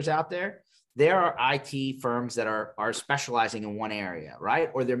doctors out there, there are IT firms that are specializing in one area, right?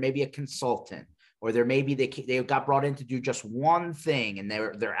 Or there may be a consultant, or there may be they got brought in to do just one thing and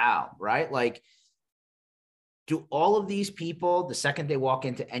they're out, right? Like, do all of these people, the second they walk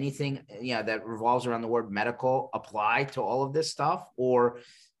into anything, that revolves around the word medical, apply to all of this stuff? Or,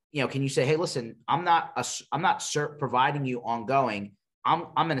 can you say, hey, listen, I'm not providing you ongoing.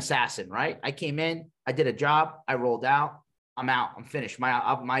 I'm an assassin, right? I came in, I did a job, I rolled out, I'm out, I'm finished.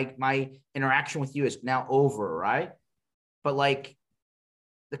 My interaction with you is now over, right? But like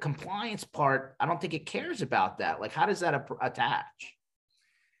the compliance part, I don't think it cares about that. Like, how does that attach?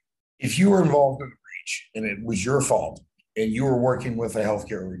 If you were involved in the breach and it was your fault, and you were working with a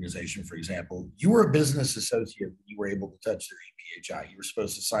healthcare organization, for example, you were a business associate, you were able to touch their EPHI. You were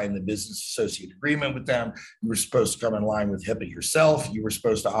supposed to sign the business associate agreement with them. You were supposed to come in line with HIPAA yourself. You were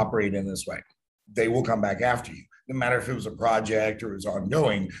supposed to operate in this way. They will come back after you. No matter if it was a project or it was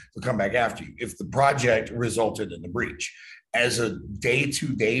ongoing, they'll come back after you if the project resulted in the breach. As a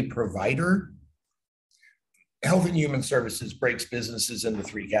day-to-day provider, Health and Human Services breaks businesses into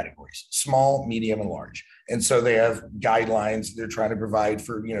three categories: small, medium, and large. And so they have guidelines they're trying to provide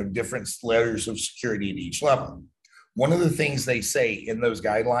for, different layers of security at each level. One of the things they say in those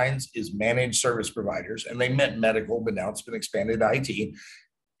guidelines is managed service providers, and they meant medical, but now it's been expanded to IT.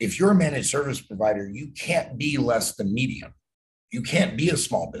 If you're a managed service provider, you can't be less than medium. You can't be a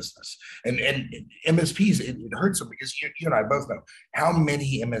small business. And MSPs, it hurts them because you and I both know how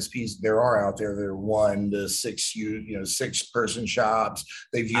many MSPs there are out there. They're 1 to 6, 6-person shops.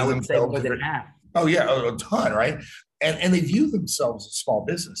 They view themselves. Oh yeah, a ton, right? And they view themselves as small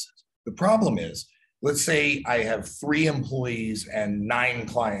businesses. The problem is, let's say I have 3 employees and 9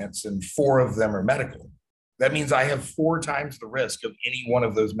 clients, and 4 of them are medical. That means I have 4 times the risk of any one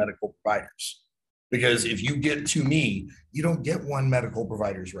of those medical providers. Because if you get to me, you don't get 1 medical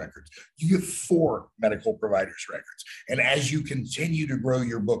provider's records. You get 4 medical providers' records. And as you continue to grow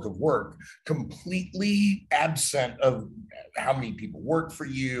your book of work, completely absent of how many people work for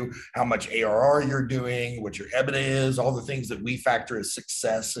you, how much ARR you're doing, what your EBITDA is, all the things that we factor as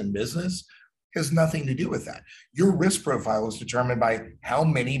success in business, has nothing to do with that. Your risk profile is determined by how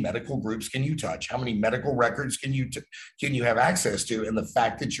many medical groups can you touch, how many medical records can you have access to, and the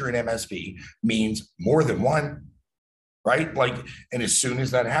fact that you're an MSP means more than 1, right? Like, and as soon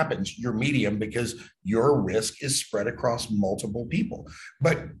as that happens, you're medium because your risk is spread across multiple people.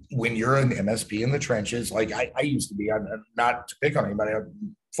 But when you're an MSP in the trenches, like I used to be, I'm not to pick on anybody,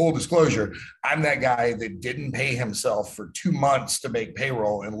 full disclosure, I'm that guy that didn't pay himself for 2 months to make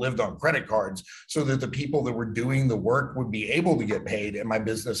payroll and lived on credit cards so that the people that were doing the work would be able to get paid and my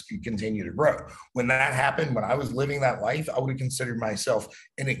business could continue to grow. When that happened, when I was living that life, I would have considered myself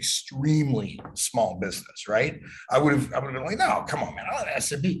an extremely small business, right? I would have been like, no, come on, man, I'm an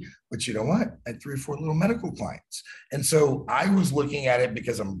SMB. But you know what? I had 3 or 4 little medical clients. And so I was looking at it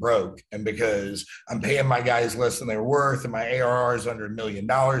because I'm broke and because I'm paying my guys less than they're worth and my ARR is under $1 million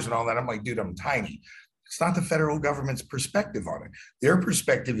and all that. I'm like, dude, I'm tiny. It's not the federal government's perspective on it. Their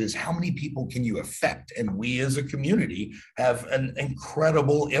perspective is how many people can you affect? And we as a community have an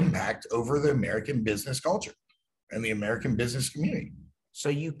incredible impact over the American business culture and the American business community. So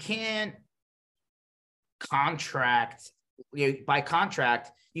you can't contract, by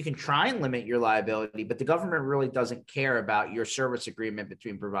contract, you can try and limit your liability, but the government really doesn't care about your service agreement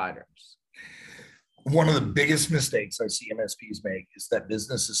between providers. One of the biggest mistakes I see MSPs make is that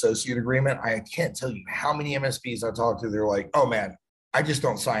business associate agreement. I can't tell you how many MSPs I talk to. They're like, oh man, I just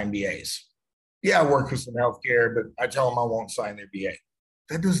don't sign BAs. Yeah, I work with some healthcare, but I tell them I won't sign their BA.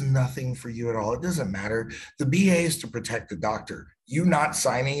 That does nothing for you at all. It doesn't matter. The BA is to protect the doctor. You not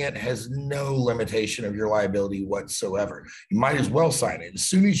signing it has no limitation of your liability whatsoever. You might as well sign it. As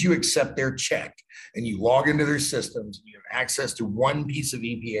soon as you accept their check and you log into their systems, and you have access to one piece of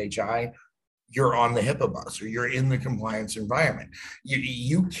EPHI, you're on the HIPAA bus or you're in the compliance environment.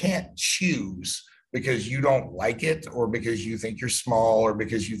 You can't choose because you don't like it or because you think you're small or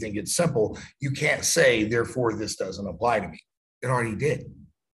because you think it's simple. You can't say, therefore, this doesn't apply to me. It already did.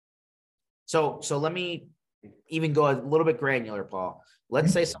 So let me even go a little bit granular, Paul.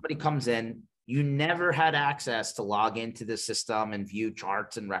 Let's say somebody comes in, you never had access to log into the system and view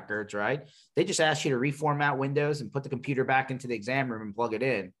charts and records, right? They just ask you to reformat Windows and put the computer back into the exam room and plug it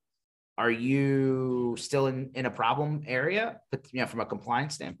in. Are you still in a problem area, but from a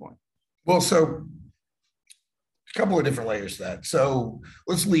compliance standpoint? Well, so a couple of different layers to that. So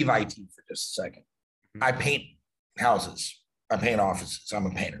let's leave IT for just a second. I paint houses. I paint offices. I'm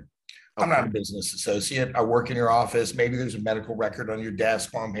a painter. I'm not a business associate. I work in your office. Maybe there's a medical record on your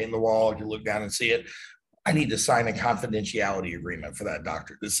desk while I'm painting the wall. You look down and see it. I need to sign a confidentiality agreement for that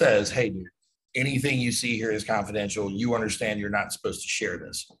doctor that says, hey, dude, anything you see here is confidential. You understand you're not supposed to share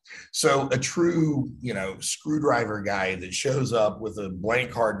this. So a true, screwdriver guy that shows up with a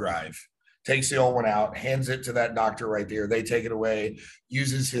blank hard drive, takes the old one out, hands it to that doctor right there. They take it away,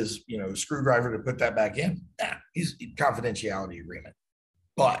 uses his, screwdriver to put that back in. He's confidentiality agreement.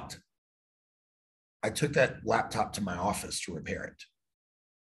 But I took that laptop to my office to repair it.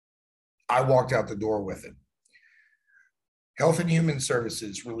 I walked out the door with it. Health and Human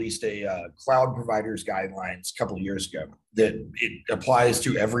Services released a cloud providers guidelines a couple of years ago that it applies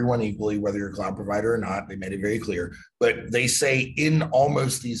to everyone equally, whether you're a cloud provider or not. They made it very clear, but they say in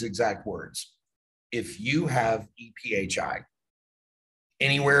almost these exact words, if you have EPHI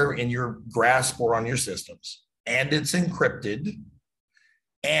anywhere in your grasp or on your systems, and it's encrypted,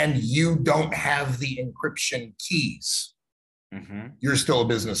 and you don't have the encryption keys, you're still a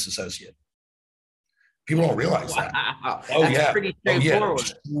business associate. People don't realize that. That's pretty straightforward.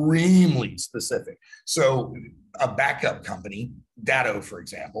 Extremely specific. So a backup company, Datto, for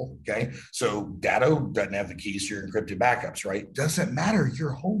example, okay? So Datto doesn't have the keys to your encrypted backups, right? Doesn't matter.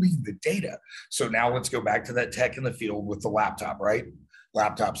 You're holding the data. So now let's go back to that tech in the field with the laptop, right?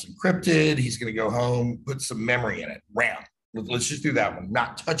 Laptop's encrypted. He's going to go home, put some memory in it, RAM. Let's just do that one.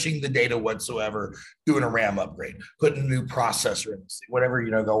 Not touching the data whatsoever, doing a RAM upgrade, putting a new processor in, whatever,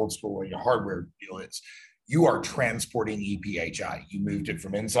 the old school hardware deal is. You are transporting EPHI. You moved it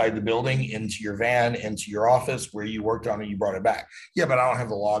from inside the building into your van, into your office where you worked on it, you brought it back. Yeah, but I don't have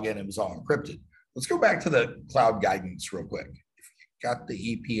the login. It was all encrypted. Let's go back to the cloud guidance real quick. If you got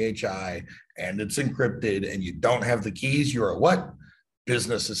the EPHI and it's encrypted and you don't have the keys, you're a what?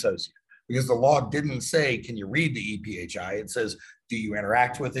 Business associate. Because the law didn't say, can you read the EPHI? It says, do you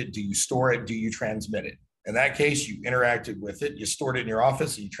interact with it? Do you store it? Do you transmit it? In that case, you interacted with it, you stored it in your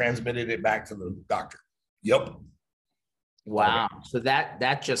office, and you transmitted it back to the doctor. Yep. Wow. Okay. So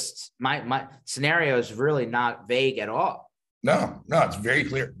that just, my scenario is really not vague at all. No, it's very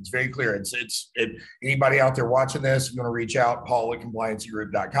clear. It's very clear. Anybody out there watching this, if you want to reach out, Paul at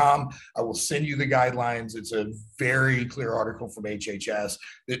compliancygroup.com. I will send you the guidelines. It's a very clear article from HHS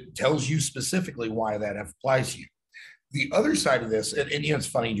that tells you specifically why that applies to you. The other side of this, and it's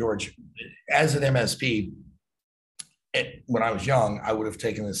funny, George, as an MSP, when I was young, I would have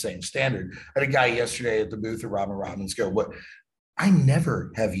taken the same standard. I had a guy yesterday at the booth at Robin Robbins go, "What? I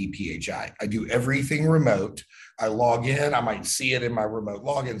never have EPHI. I do everything remote. I log in. I might see it in my remote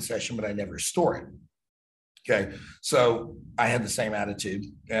login session, but I never store it." Okay. So I had the same attitude,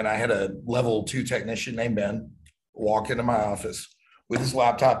 and I had a level 2 technician named Ben walk into my office with his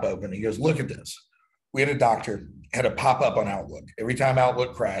laptop open. He goes, "Look at this." We had a doctor had a pop-up on Outlook. Every time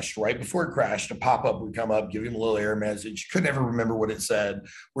Outlook crashed, right before it crashed, a pop-up would come up, give him a little error message. Couldn't ever remember what it said.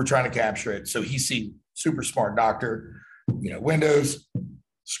 We're trying to capture it. So he sees super smart doctor, Windows,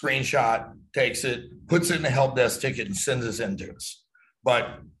 screenshot, takes it, puts it in a help desk ticket and sends us into us.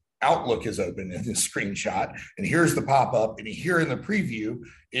 But Outlook is open in this screenshot, and here's the pop-up, and here in the preview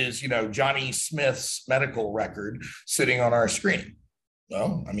is, Johnny Smith's medical record sitting on our screen.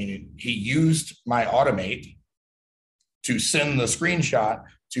 Well, he used my automate to send the screenshot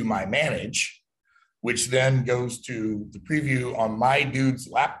to my manage, which then goes to the preview on my dude's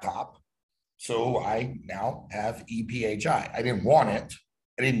laptop. So I now have EPHI. I didn't want it.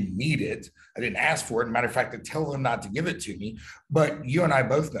 I didn't need it. I didn't ask for it. Matter of fact, I tell them not to give it to me. But you and I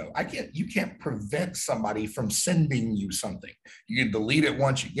both know you can't prevent somebody from sending you something. You can delete it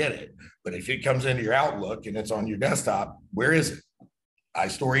once you get it. But if it comes into your Outlook and it's on your desktop, where is it? I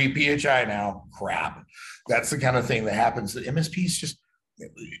store EPHI now. Crap. That's the kind of thing that happens. The MSPs just,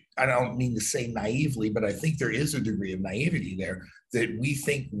 I don't mean to say naively, but I think there is a degree of naivety there that we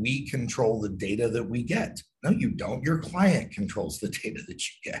think we control the data that we get. No, you don't. Your client controls the data that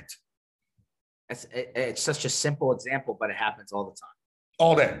you get. It's such a simple example, but it happens all the time.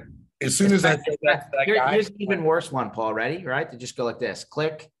 All day. As soon as I say that guy. Here's an even worse one, Paul. Ready? Right? They just go like this,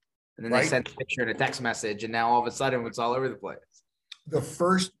 click, and then they send a picture and a text message, and now all of a sudden it's all over the place. The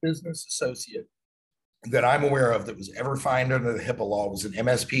first business associate that I'm aware of that was ever fined under the HIPAA law was an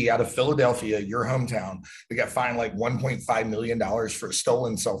MSP out of Philadelphia, your hometown, that got fined like $1.5 million for a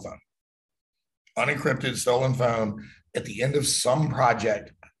stolen cell phone. Unencrypted stolen phone at the end of some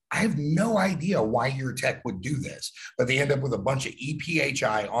project. I have no idea why your tech would do this, but they end up with a bunch of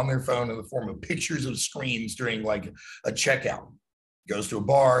EPHI on their phone in the form of pictures of screens during like a checkout. Goes to a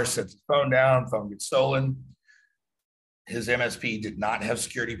bar, sets his phone down, phone gets stolen. His MSP did not have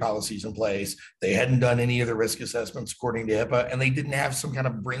security policies in place. They hadn't done any of the risk assessments according to HIPAA, and they didn't have some kind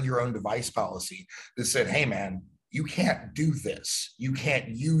of bring your own device policy that said, hey, man, you can't do this. You can't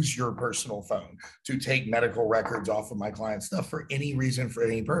use your personal phone to take medical records off of my client's stuff for any reason, for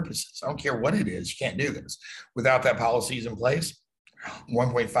any purposes. I don't care what it is. You can't do this. Without that policies in place,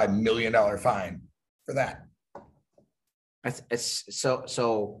 $1.5 million fine for that.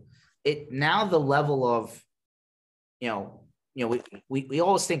 So it now the level of, we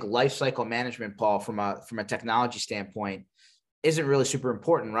always think life cycle management, Paul, from a technology standpoint, isn't really super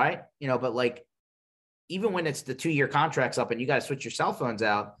important, right? But like, even when it's the 2-year contract's up and you got to switch your cell phones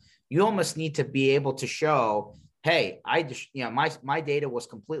out, you almost need to be able to show, hey, my data was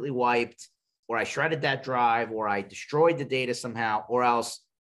completely wiped, or I shredded that drive, or I destroyed the data somehow, or else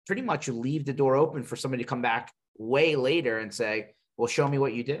pretty much you leave the door open for somebody to come back way later and say, well, show me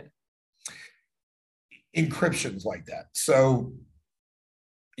what you did. Encryption's like that. So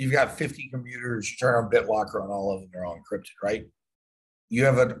you've got 50 computers, you turn on BitLocker on all of them, they're all encrypted, right? You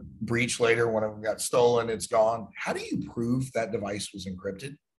have a breach later, one of them got stolen, it's gone. How do you prove that device was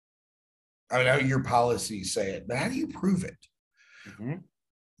encrypted? I know your policies say it, but how do you prove it? Mm-hmm.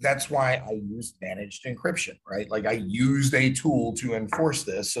 That's why I use managed encryption, right? Like I used a tool to enforce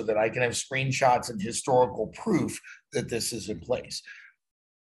this so that I can have screenshots and historical proof that this is in place.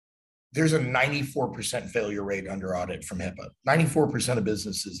 There's a 94% failure rate under audit from HIPAA. 94% of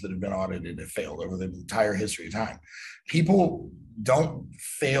businesses that have been audited have failed over the entire history of time. People don't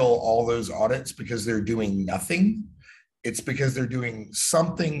fail all those audits because they're doing nothing. It's because they're doing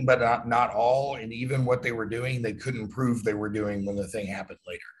something, but not all. And even what they were doing, they couldn't prove they were doing when the thing happened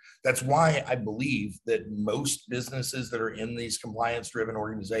later. That's why I believe that most businesses that are in these compliance-driven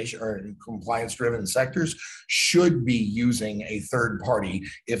organizations or in compliance-driven sectors should be using a third party,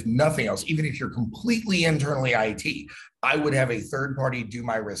 if nothing else. Even if you're completely internally IT, I would have a third party do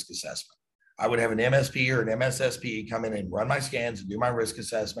my risk assessment. I would have an MSP or an MSSP come in and run my scans and do my risk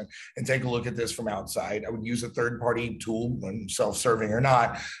assessment and take a look at this from outside. I would use a third-party tool, self-serving or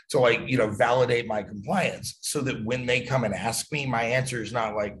not, to validate my compliance so that when they come and ask me, my answer is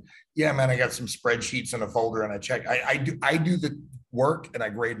not like, yeah, man, I got some spreadsheets in a folder and I check. I do the work and I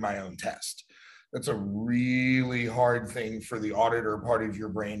grade my own test. That's a really hard thing for the auditor part of your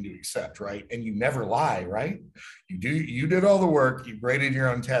brain to accept, right? And you never lie, right? You did all the work, you graded your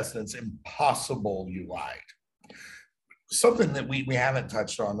own test, and it's impossible you lied. Something that we haven't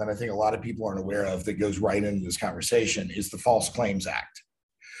touched on that I think a lot of people aren't aware of that goes right into this conversation is the False Claims Act.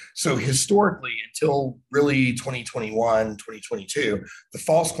 So historically, until really 2021, 2022, the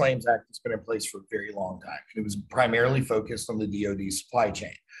False Claims Act has been in place for a very long time. It was primarily focused on the DoD supply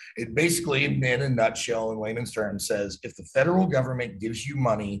chain. It basically, in a nutshell, in layman's terms, says if the federal government gives you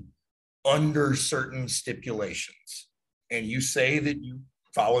money under certain stipulations, and you say that you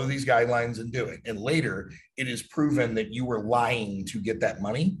follow these guidelines and do it, and later it is proven that you were lying to get that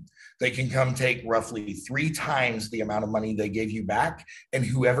money, they can come take roughly 3 times the amount of money they gave you back, and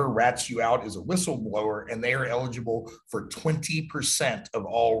whoever rats you out is a whistleblower, and they are eligible for 20% of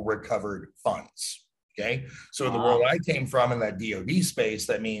all recovered funds. Okay. So in the world I came from in that DoD space,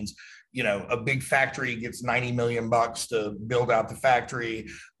 that means, a big factory gets 90 million bucks to build out the factory.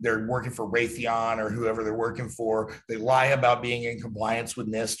 They're working for Raytheon or whoever they're working for. They lie about being in compliance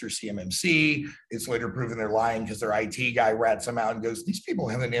with NIST or CMMC. It's later proven they're lying because their IT guy rats them out and goes, these people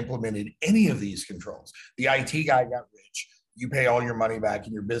haven't implemented any of these controls. The IT guy got rich. You pay all your money back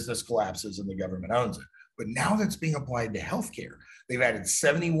and your business collapses and the government owns it. But now that's being applied to healthcare. They've added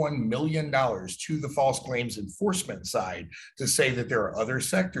 $71 million to the false claims enforcement side to say that there are other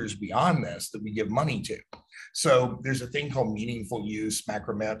sectors beyond this that we give money to. So there's a thing called meaningful use,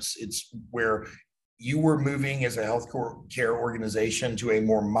 macromeps. It's where you were moving as a healthcare organization to a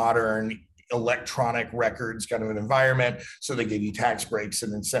more modern electronic records kind of an environment. So they gave you tax breaks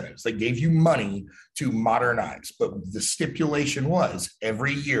and incentives. They gave you money to modernize. But the stipulation was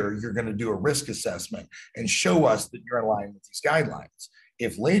every year you're going to do a risk assessment and show us that you're in line with these guidelines.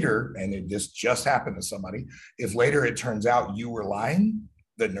 If later, and this just happened to somebody, if later it turns out you were lying,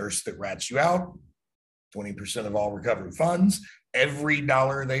 the nurse that rats you out, 20% of all recovered funds, every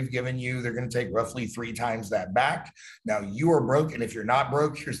dollar they've given you, they're going to take roughly 3 times that back. Now you are broke. And if you're not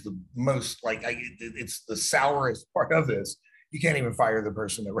broke, here's the most it's the sourest part of this. You can't even fire the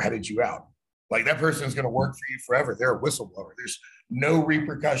person that ratted you out. Like that person is going to work for you forever. They're a whistleblower. There's no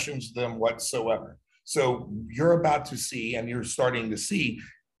repercussions to them whatsoever. So you're about to see, and you're starting to see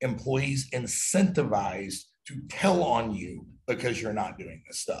employees incentivized to tell on you because you're not doing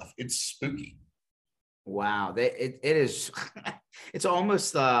this stuff. It's spooky. Wow. It is, it's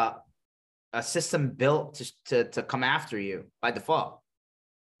almost a system built to come after you by default.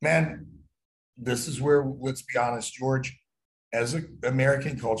 Man, this is where, let's be honest, George, as an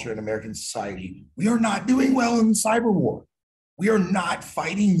American culture and American society, we are not doing well in the cyber war. We are not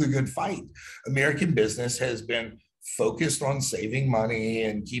fighting the good fight. American business has been focused on saving money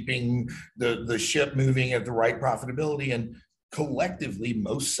and keeping the ship moving at the right profitability. And collectively,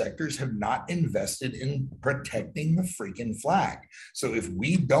 most sectors have not invested in protecting the freaking flag. So if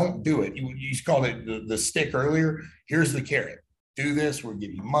we don't do it, you called it the stick earlier, here's the carrot. Do this, we'll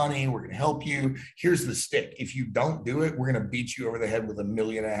give you money, we're going to help you. Here's the stick. If you don't do it, we're going to beat you over the head with $1.5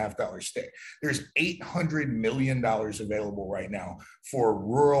 million stick. There's $800 million available right now for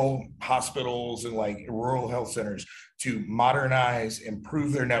rural hospitals and like rural health centers to modernize,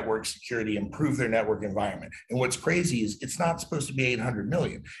 improve their network security, improve their network environment. And what's crazy is it's not supposed to be 800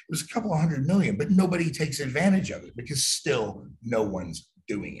 million. It was a couple of hundred million, but nobody takes advantage of it because still no one's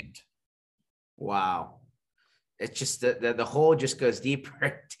doing it. Wow. It's just the hole just goes deeper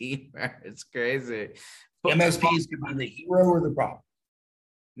and deeper. It's crazy. But MSPs could be the hero or the problem.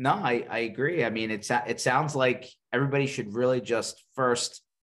 No, I agree. I mean, it sounds like everybody should really just first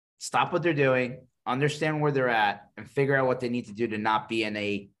stop what they're doing, understand where they're at, and figure out what they need to do to not be in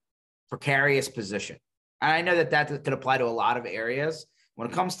a precarious position. And I know that could apply to a lot of areas. When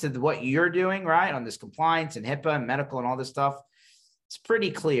it comes to what you're doing, right, on this compliance and HIPAA and medical and all this stuff, it's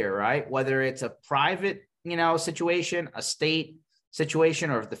pretty clear, right? Whether it's a private situation, a state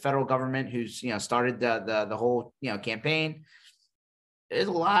situation, or if the federal government who's, started the whole, campaign, there's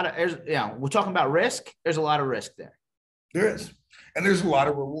we're talking about risk. There's a lot of risk there. There is. And there's a lot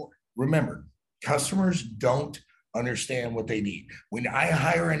of reward. Remember, customers don't understand what they need. When I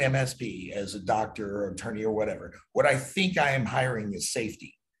hire an MSP as a doctor or attorney or whatever, what I think I am hiring is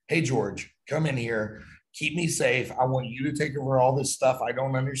safety. Hey, George, come in here. Keep me safe. I want you to take over all this stuff I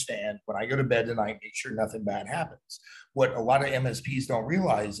don't understand. When I go to bed tonight, make sure nothing bad happens. What a lot of MSPs don't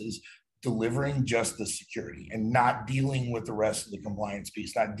realize is delivering just the security and not dealing with the rest of the compliance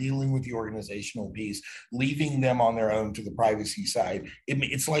piece, not dealing with the organizational piece, leaving them on their own to the privacy side.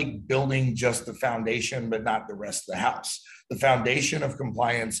 It's like building just the foundation, but not the rest of the house. The foundation of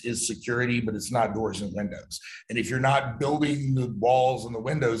compliance is security, but it's not doors and windows. And if you're not building the walls and the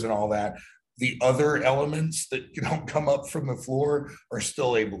windows and all that, the other elements that don't come up from the floor are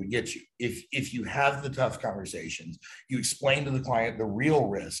still able to get you. If you have the tough conversations, you explain to the client the real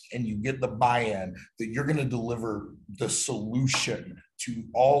risk, and you get the buy-in that you're going to deliver the solution to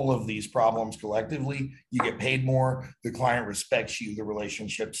all of these problems collectively, you get paid more, the client respects you, the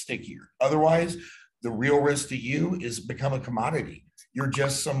relationship's stickier. Otherwise, the real risk to you is become a commodity. You're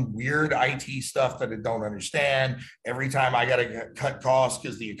just some weird IT stuff that I don't understand. Every time I got to cut costs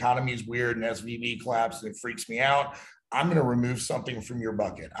because the economy is weird and SVB collapsed and it freaks me out, I'm going to remove something from your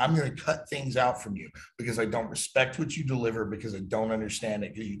bucket. I'm going to cut things out from you because I don't respect what you deliver, because I don't understand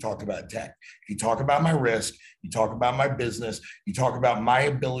it, because you talk about tech. You talk about my risk. You talk about my business. You talk about my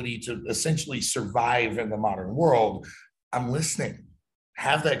ability to essentially survive in the modern world. I'm listening.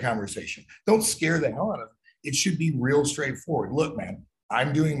 Have that conversation. Don't scare the hell out of them. It should be real straightforward. Look, man,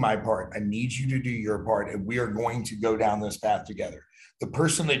 I'm doing my part. I need you to do your part, and we are going to go down this path together. The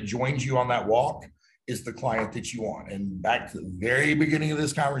person that joins you on that walk is the client that you want. And back to the very beginning of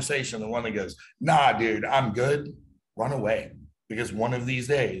this conversation, the one that goes, nah, dude, I'm good, run away. Because one of these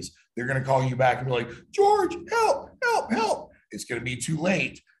days, they're going to call you back and be like, George, help, help, help. It's going to be too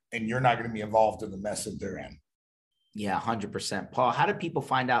late, and you're not going to be involved in the mess that they're in. Yeah, 100%. Paul, how do people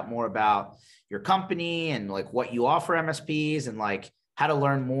find out more about your company and like what you offer MSPs, and like how to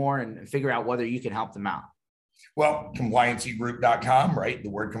learn more and figure out whether you can help them out? Well, compliancygroup.com, right? The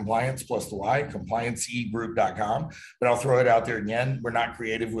word compliance plus the Y, compliancygroup.com. But I'll throw it out there again. We're not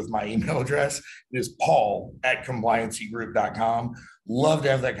creative with my email address. It is paul@compliancygroup.com. Love to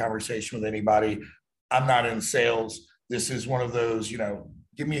have that conversation with anybody. I'm not in sales. This is one of those,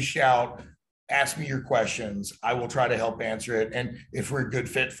 give me a shout. Ask me your questions. I will try to help answer it. And if we're a good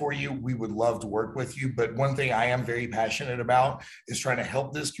fit for you, we would love to work with you. But one thing I am very passionate about is trying to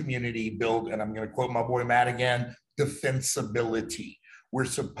help this community build, and I'm going to quote my boy Matt again, defensibility. We're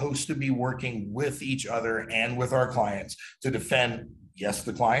supposed to be working with each other and with our clients to defend, yes,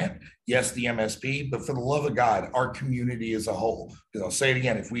 the client, yes, the MSP, but for the love of God, our community as a whole. Because I'll say it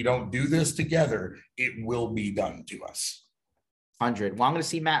again, if we don't do this together, it will be done to us. 100. Well, I'm going to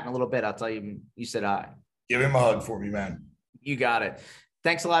see Matt in a little bit. I'll tell you, you said hi. Give him a hug for me, man. You got it.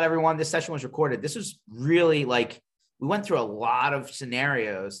 Thanks a lot, everyone. This session was recorded. This was really we went through a lot of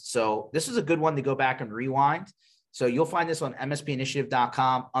scenarios. So this is a good one to go back and rewind. So you'll find this on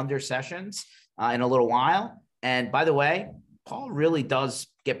mspinitiative.com under sessions in a little while. And by the way, Paul really does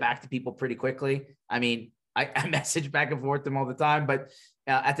get back to people pretty quickly. I mean, I message back and forth them all the time, but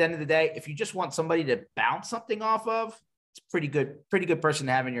at the end of the day, if you just want somebody to bounce something off of, it's pretty good person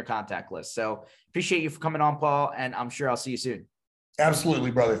to have in your contact list. So appreciate you for coming on, Paul, and I'm sure I'll see you soon.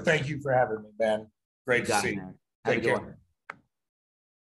 Absolutely, brother. Thank you for having me, man. Great to see you. Have a Take good care. one.